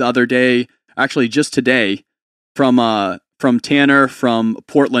post the other day, actually just today, from Tanner from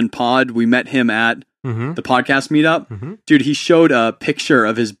Portland Pod. We met him at the podcast meetup. Dude, he showed a picture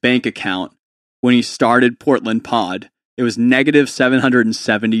of his bank account when he started Portland Pod. It was negative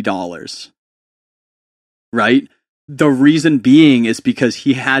 $770. Right? The reason being is because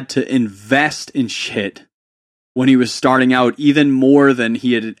he had to invest in shit when he was starting out, even more than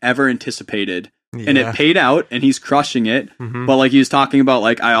he had ever anticipated. And it paid out, and he's crushing it. But like he was talking about,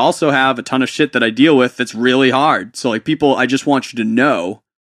 like, I also have a ton of shit that I deal with that's really hard. So like, people, I just want you to know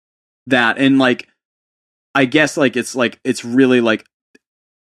that. And like, I guess like it's really like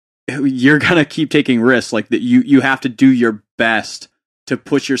you're going to keep taking risks. Like that you have to do your best to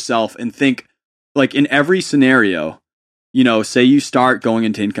push yourself and think like in every scenario, you know, say you start going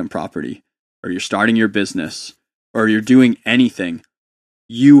into income property or you're starting your business or you're doing anything,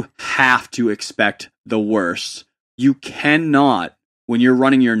 you have to expect the worst. You cannot, when you're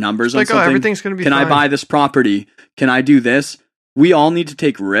running your numbers on something, everything's going to be can fine. I buy this property? Can I do this? We all need to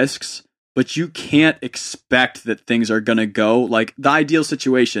take risks, but you can't expect that things are going to go like the ideal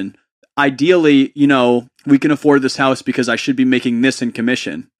situation. Ideally, you know, we can afford this house because I should be making this in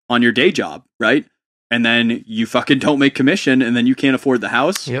commission on your day job, right? And then you fucking don't make commission and then you can't afford the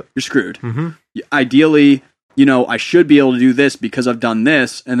house. Yep. You're screwed. Mm-hmm. Ideally, you know, I should be able to do this because I've done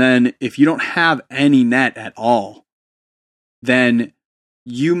this. And then if you don't have any net at all, then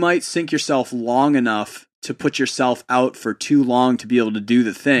you might sink yourself long enough to put yourself out for too long to be able to do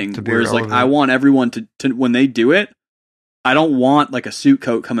the thing. Whereas relevant. like I want everyone to when they do it, I don't want like a suit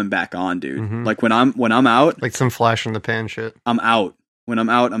coat coming back on, dude. Mhm. Like when I'm out, Like some flash in the pan shit. I'm out. When I'm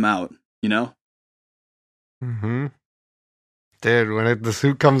out, I'm out, you know? Mm-hmm. Dude, when the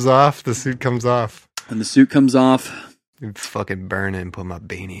suit comes off, the suit comes off. When the suit comes off, It's fucking burning. Put my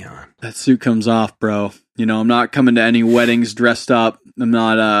beanie on. that suit comes off, bro. You know, I'm not coming to any weddings dressed up. I'm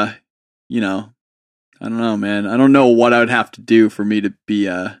not, you know, I don't know, man. I don't know what I would have to do for me to be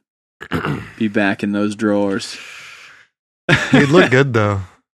back in those drawers. You'd look good though.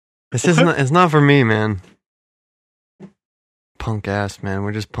 It's just not, it's not for me, man. Punk ass, man.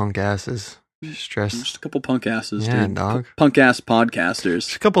 We're just punk asses. Stress. Just a couple punk asses, Yeah, dude. dog. Punk ass podcasters.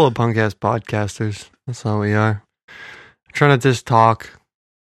 Just a couple of punk ass podcasters. That's all we are. Trying to just talk.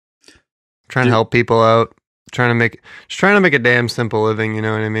 Trying to Dude. help people out. Trying to make a damn simple living, you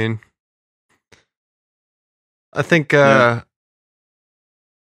know what I mean? I think Yeah.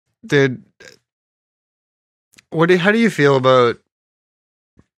 dude, how do you feel about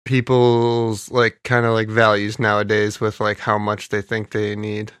people's like kind of like values nowadays with like how much they think they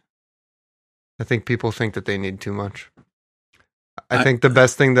need? I think people think that they need too much. I think the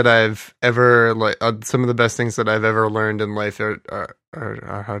best thing that I've ever like some of the best things that I've ever learned in life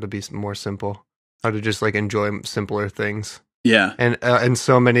are how to be more simple, how to just like enjoy simpler things. Yeah. And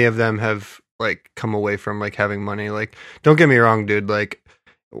so many of them have like come away from like having money. Like, don't get me wrong, dude. Like,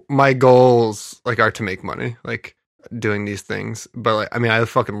 my goals like are to make money, like doing these things. But like, I mean, I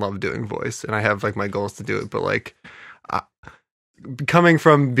fucking love doing voice, and I have like my goals to do it. But like, coming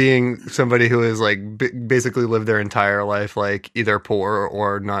from being somebody who has like basically lived their entire life like either poor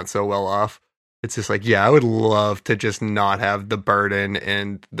or not so well off, it's just like, yeah, I would love to just not have the burden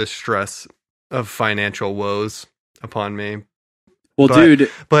and the stress of financial woes upon me. Well, dude,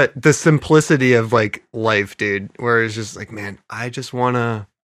 But the simplicity of like life, dude, where it's just like, man, I just want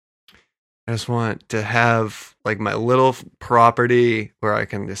to have like my little property where I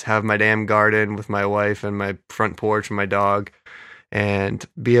can just have my damn garden with my wife and my front porch and my dog, and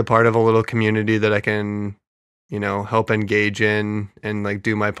be a part of a little community that I can, you know, help engage in and like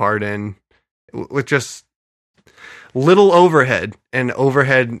do my part in with just little overhead in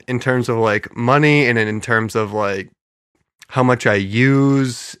terms of like money and in terms of like how much I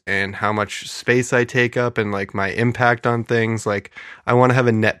use and how much space I take up and like my impact on things. Like, I want to have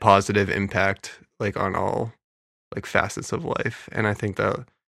a net positive impact like on all like facets of life. And I think that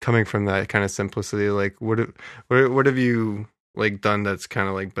coming from that kind of simplicity, like what have you like done that's kind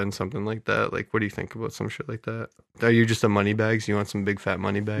of like been something like that? Like, what do you think about some shit like that? Are you just a money bags? You want some big fat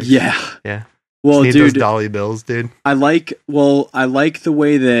money bags? yeah. Yeah. Well, Just need those dude, dolly bills, dude. I like the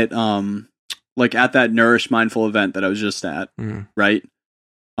way that like at that Nourish Mindful event that I was just at, Mm. right?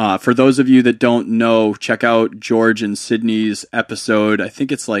 For those of you that don't know, check out George and Sydney's episode. I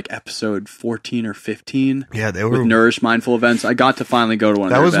think it's like episode 14 or 15 Yeah, they with were. Nourish Mindful events. I got to finally go to one of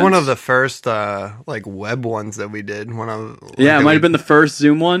That their was one of events. the first like web ones that we did. One of Yeah, it might have been the first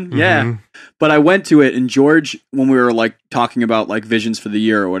Zoom one. Yeah. Mhm. But I went to it, and George, when we were like talking about like visions for the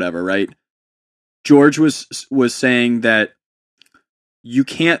year or whatever, right? George was saying that you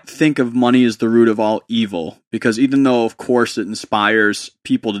can't think of money as the root of all evil, because even though, of course, it inspires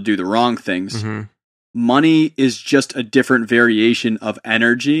people to do the wrong things, Mhm. money is just a different variation of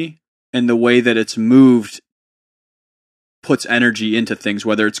energy, and the way that it's moved puts energy into things,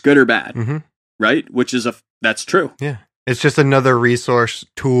 whether it's good or bad, Mhm. right? Which is that's true. Yeah, it's just another resource,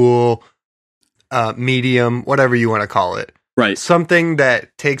 tool, medium, whatever you want to call it. Right. Something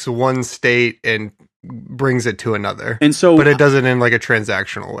that takes one state and brings it to another. And so, But it does it in like a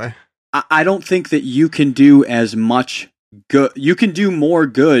transactional way. I don't think that you can do as much good. You can do more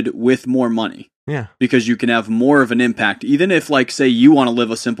good with more money, Yeah. because you can have more of an impact. Even if, like, say you want to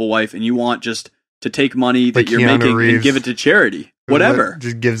live a simple life and you want just to take money that Like you're Keanu making Reeves. and give it to charity, whatever.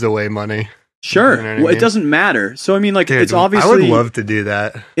 Just gives away money. Sure. You know what I Well, mean? it doesn't matter. So, I mean, like, Dude, it's obviously... I would love to do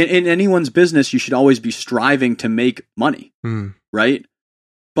that. In anyone's business, you should always be striving to make money, right?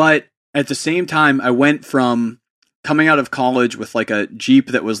 But at the same time, I went from coming out of college with like a Jeep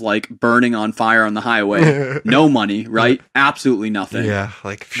that was like burning on fire on the highway, no money, right? Absolutely nothing. Yeah,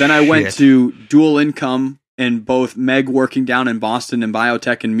 like Then I went shit. to dual income, and both Meg working down in Boston in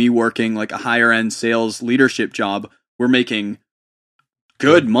biotech and me working like a higher end sales leadership job. We're making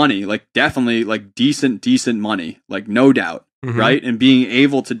good money, like definitely like decent money, like no doubt, right? And being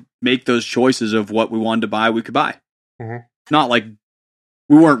able to make those choices of what we wanted to buy, we could buy. Not like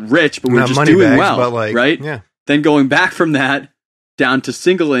we weren't rich, but we were Not just money doing bags, well, but like, right? Yeah. Then going back from that down to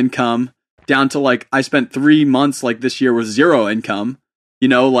single income, down to like I spent 3 months like this year with zero income, you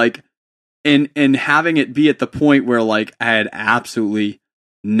know, like and having it be at the point where like I had absolutely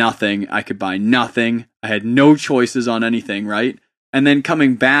nothing, I could buy nothing, I had no choices on anything, right? And then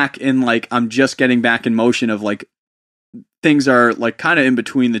coming back and like I'm just getting back in motion of like things are like kind of in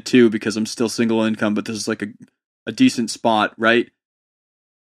between the two because I'm still single income, but this is like a decent spot, right?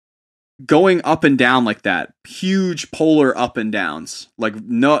 Going up and down like that, huge polar up and downs, like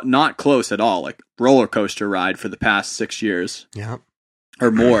not close at all, like roller coaster ride for the past 6 years,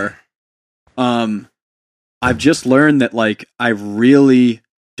 or more. I've just learned that like I really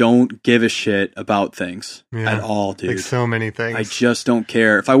don't give a shit about things at all, dude. Like so many things. I just don't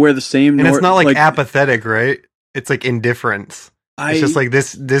care if I wear the same. And it's not like apathetic, right? It's like indifference. It's just like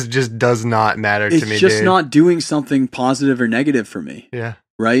this just does not matter to me. It's just dude. not doing something positive or negative for me. Yeah.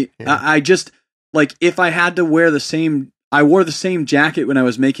 Right? Yeah. I just, like, if I had to wear I wore the same jacket when I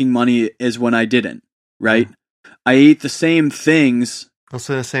was making money as when I didn't, right? I ate the same things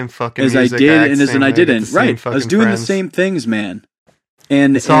Also the same fucking as I music did act, and as same when I way, didn't, the right? same I was fucking doing friends. the same things, man.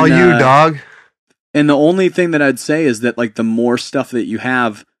 And It's all you, dog. And the only thing that I'd say is that, like, the more stuff that you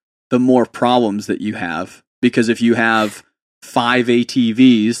have, the more problems that you have. Because if you have 5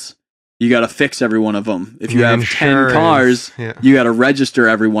 ATVs, you got to fix every one of them. If you have Insurance. 10 cars, Yeah. you got to register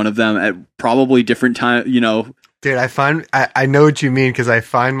every one of them at probably different time, you know. Dude, I know what you mean because I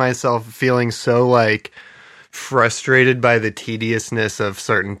find myself feeling so like frustrated by the tediousness of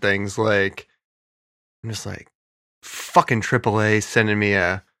certain things. Like, I'm just like, fucking AAA sending me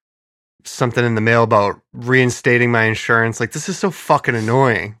something in the mail about reinstating my insurance. Like, this is so fucking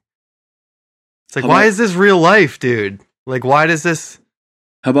annoying. It's like, why is this real life, dude? Like, why does this?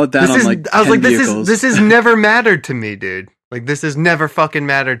 How about that on like I was 10 like, vehicles? this has never mattered to me, dude. Like, this has never fucking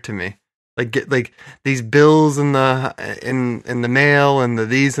mattered to me. Like these bills in the mail and the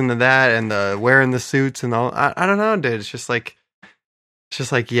these and the that and the wearing the suits and all. I don't know, dude. It's just like,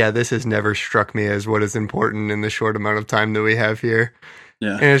 yeah, this has never struck me as what is important in the short amount of time that we have here.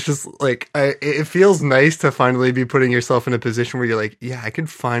 Yeah. And it's just like, it feels nice to finally be putting yourself in a position where you're like, yeah, I could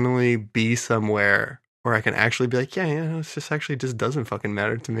finally be somewhere where I can actually be like, yeah, it's just actually just doesn't fucking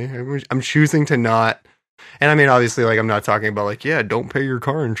matter to me. I'm choosing to not. And I mean, obviously, like, I'm not talking about like, yeah, don't pay your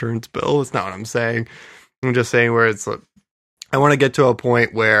car insurance bill. It's not what I'm saying. I'm just saying where it's like, I want to get to a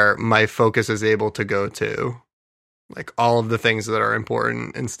point where my focus is able to go to like all of the things that are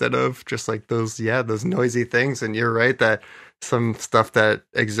important instead of just like those noisy things. And you're right that some stuff that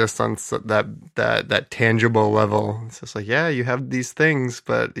exists on that tangible level, it's just like, yeah, you have these things,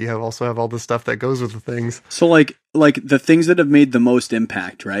 but you also have all the stuff that goes with the things. So like the things that have made the most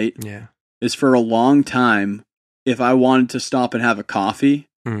impact, right? Yeah. Is for a long time, if I wanted to stop and have a coffee,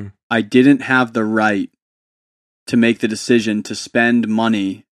 I didn't have the right to make the decision to spend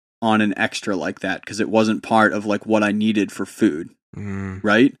money on an extra like that because it wasn't part of like what I needed for food,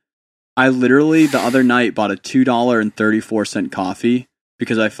 right? I literally the other night bought a $2.34 coffee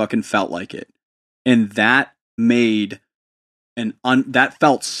because I fucking felt like it. And that made that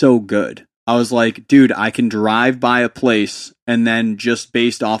felt so good. I was like, dude, I can drive by a place and then just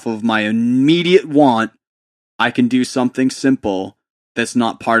based off of my immediate want, I can do something simple that's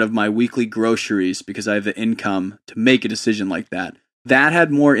not part of my weekly groceries because I have the income to make a decision like that. That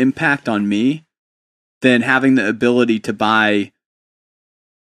had more impact on me than having the ability to buy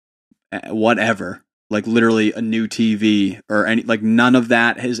whatever, like literally a new TV or any, like none of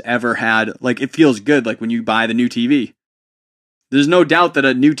that has ever had, like it feels good like when you buy the new TV. There's no doubt that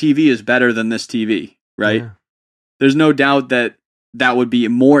a new TV is better than this TV, right? Yeah. There's no doubt that that would be a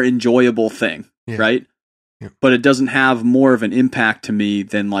more enjoyable thing, right? Yeah. But it doesn't have more of an impact to me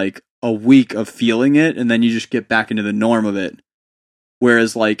than like a week of feeling it and then you just get back into the norm of it.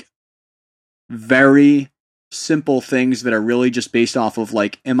 Whereas like very simple things that are really just based off of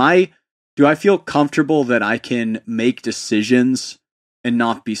like, do I feel comfortable that I can make decisions and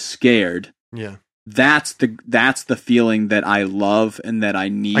not be scared? Yeah. that's the feeling that I love and that I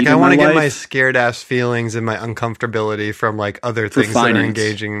need. Like I want to get my scared ass feelings and my uncomfortability from like other things that are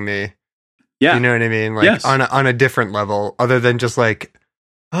engaging me. Yeah. You know what I mean? Like on a different level, other than just like,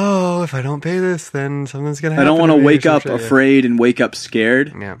 oh, if I don't pay this, then something's going to happen. I don't want to wake up afraid and wake up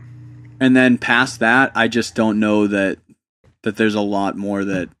scared. Yeah. And then past that, I just don't know that there's a lot more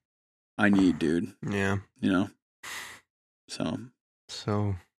that I need, dude. Yeah. You know? So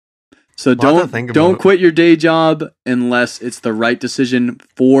don't quit your day job unless it's the right decision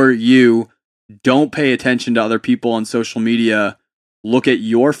for you. Don't pay attention to other people on social media. Look at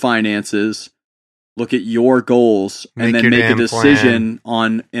your finances, look at your goals, and then make a decision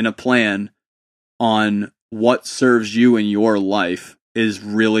in a plan on what serves you in your life is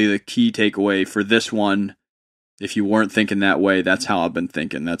really the key takeaway for this one. If you weren't thinking that way, that's how I've been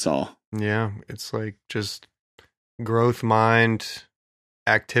thinking. That's all. Yeah, it's like just growth mind,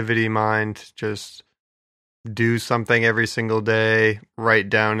 activity mind, just do something every single day, write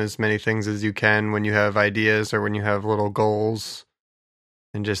down as many things as you can when you have ideas or when you have little goals,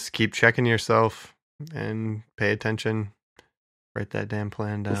 and just keep checking yourself and pay attention. Write that damn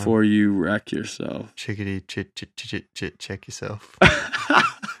plan down. Before you wreck yourself. Chickadee, check yourself.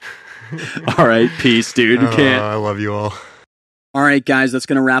 All right, peace, dude. I love you all. All right, guys, that's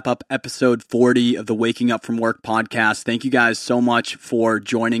going to wrap up episode 40 of the Waking Up From Work podcast. Thank you guys so much for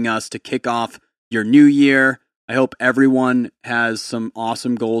joining us to kick off your new year. I hope everyone has some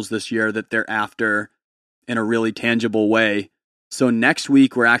awesome goals this year that they're after in a really tangible way. So next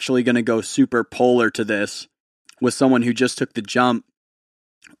week, we're actually going to go super polar to this with someone who just took the jump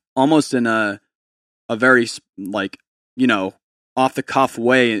almost in a very, like, you know, off the cuff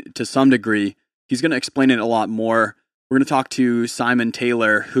way to some degree. He's going to explain it a lot more. We're going to talk to Simon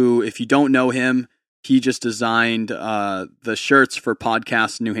Taylor, who, if you don't know him, he just designed the shirts for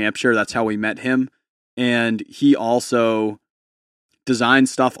Podcast New Hampshire. That's how we met him. And he also designs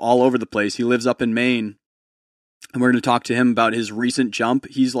stuff all over the place. He lives up in Maine. And we're going to talk to him about his recent jump.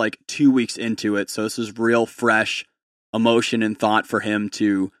 He's like 2 weeks into it. So this is real fresh emotion and thought for him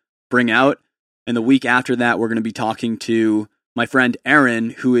to bring out. And the week after that, we're going to be talking to my friend Aaron,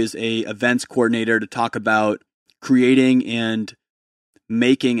 who is a events coordinator, to talk about creating and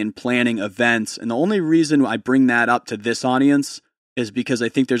making and planning events. And the only reason I bring that up to this audience is because I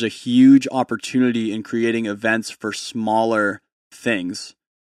think there's a huge opportunity in creating events for smaller things.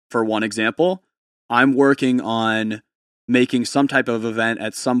 For one example, I'm working on making some type of event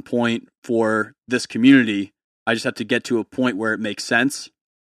at some point for this community. I just have to get to a point where it makes sense.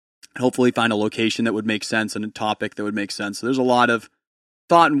 Hopefully find a location that would make sense and a topic that would make sense. So there's a lot of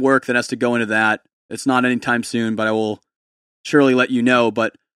thought and work that has to go into that. It's not anytime soon, but I will surely let you know.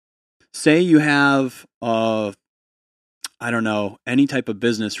 But say you have, I don't know, any type of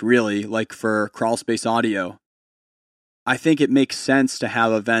business really, like for Crawl Space Audio. I think it makes sense to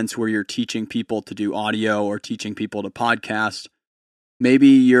have events where you're teaching people to do audio or teaching people to podcast. Maybe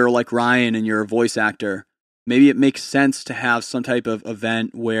you're like Ryan and you're a voice actor. Maybe it makes sense to have some type of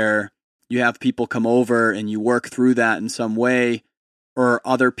event where you have people come over and you work through that in some way, or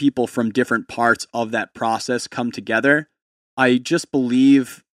other people from different parts of that process come together. I just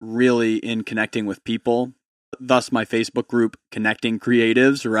believe really in connecting with people. Thus my Facebook group, Connecting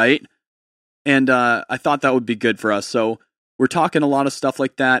Creatives, right? And I thought that would be good for us. So we're talking a lot of stuff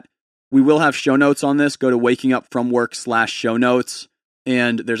like that. We will have show notes on this. Go to wakingupfromwork/show notes.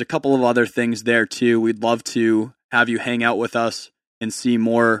 And there's a couple of other things there too. We'd love to have you hang out with us and see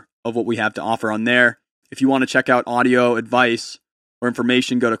more of what we have to offer on there. If you want to check out audio advice or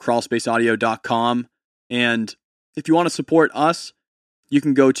information, go to crawlspaceaudio.com. And if you want to support us, you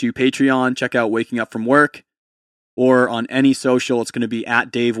can go to Patreon, check out Waking Up From Work, or on any social, it's going to be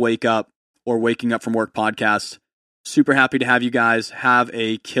at Dave Wake Up or Waking Up From Work podcast. Super happy to have you guys. Have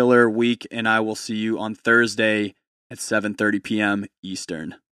a killer week, and I will see you on Thursday at 7:30 p.m.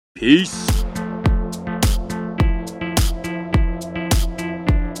 Eastern. Peace.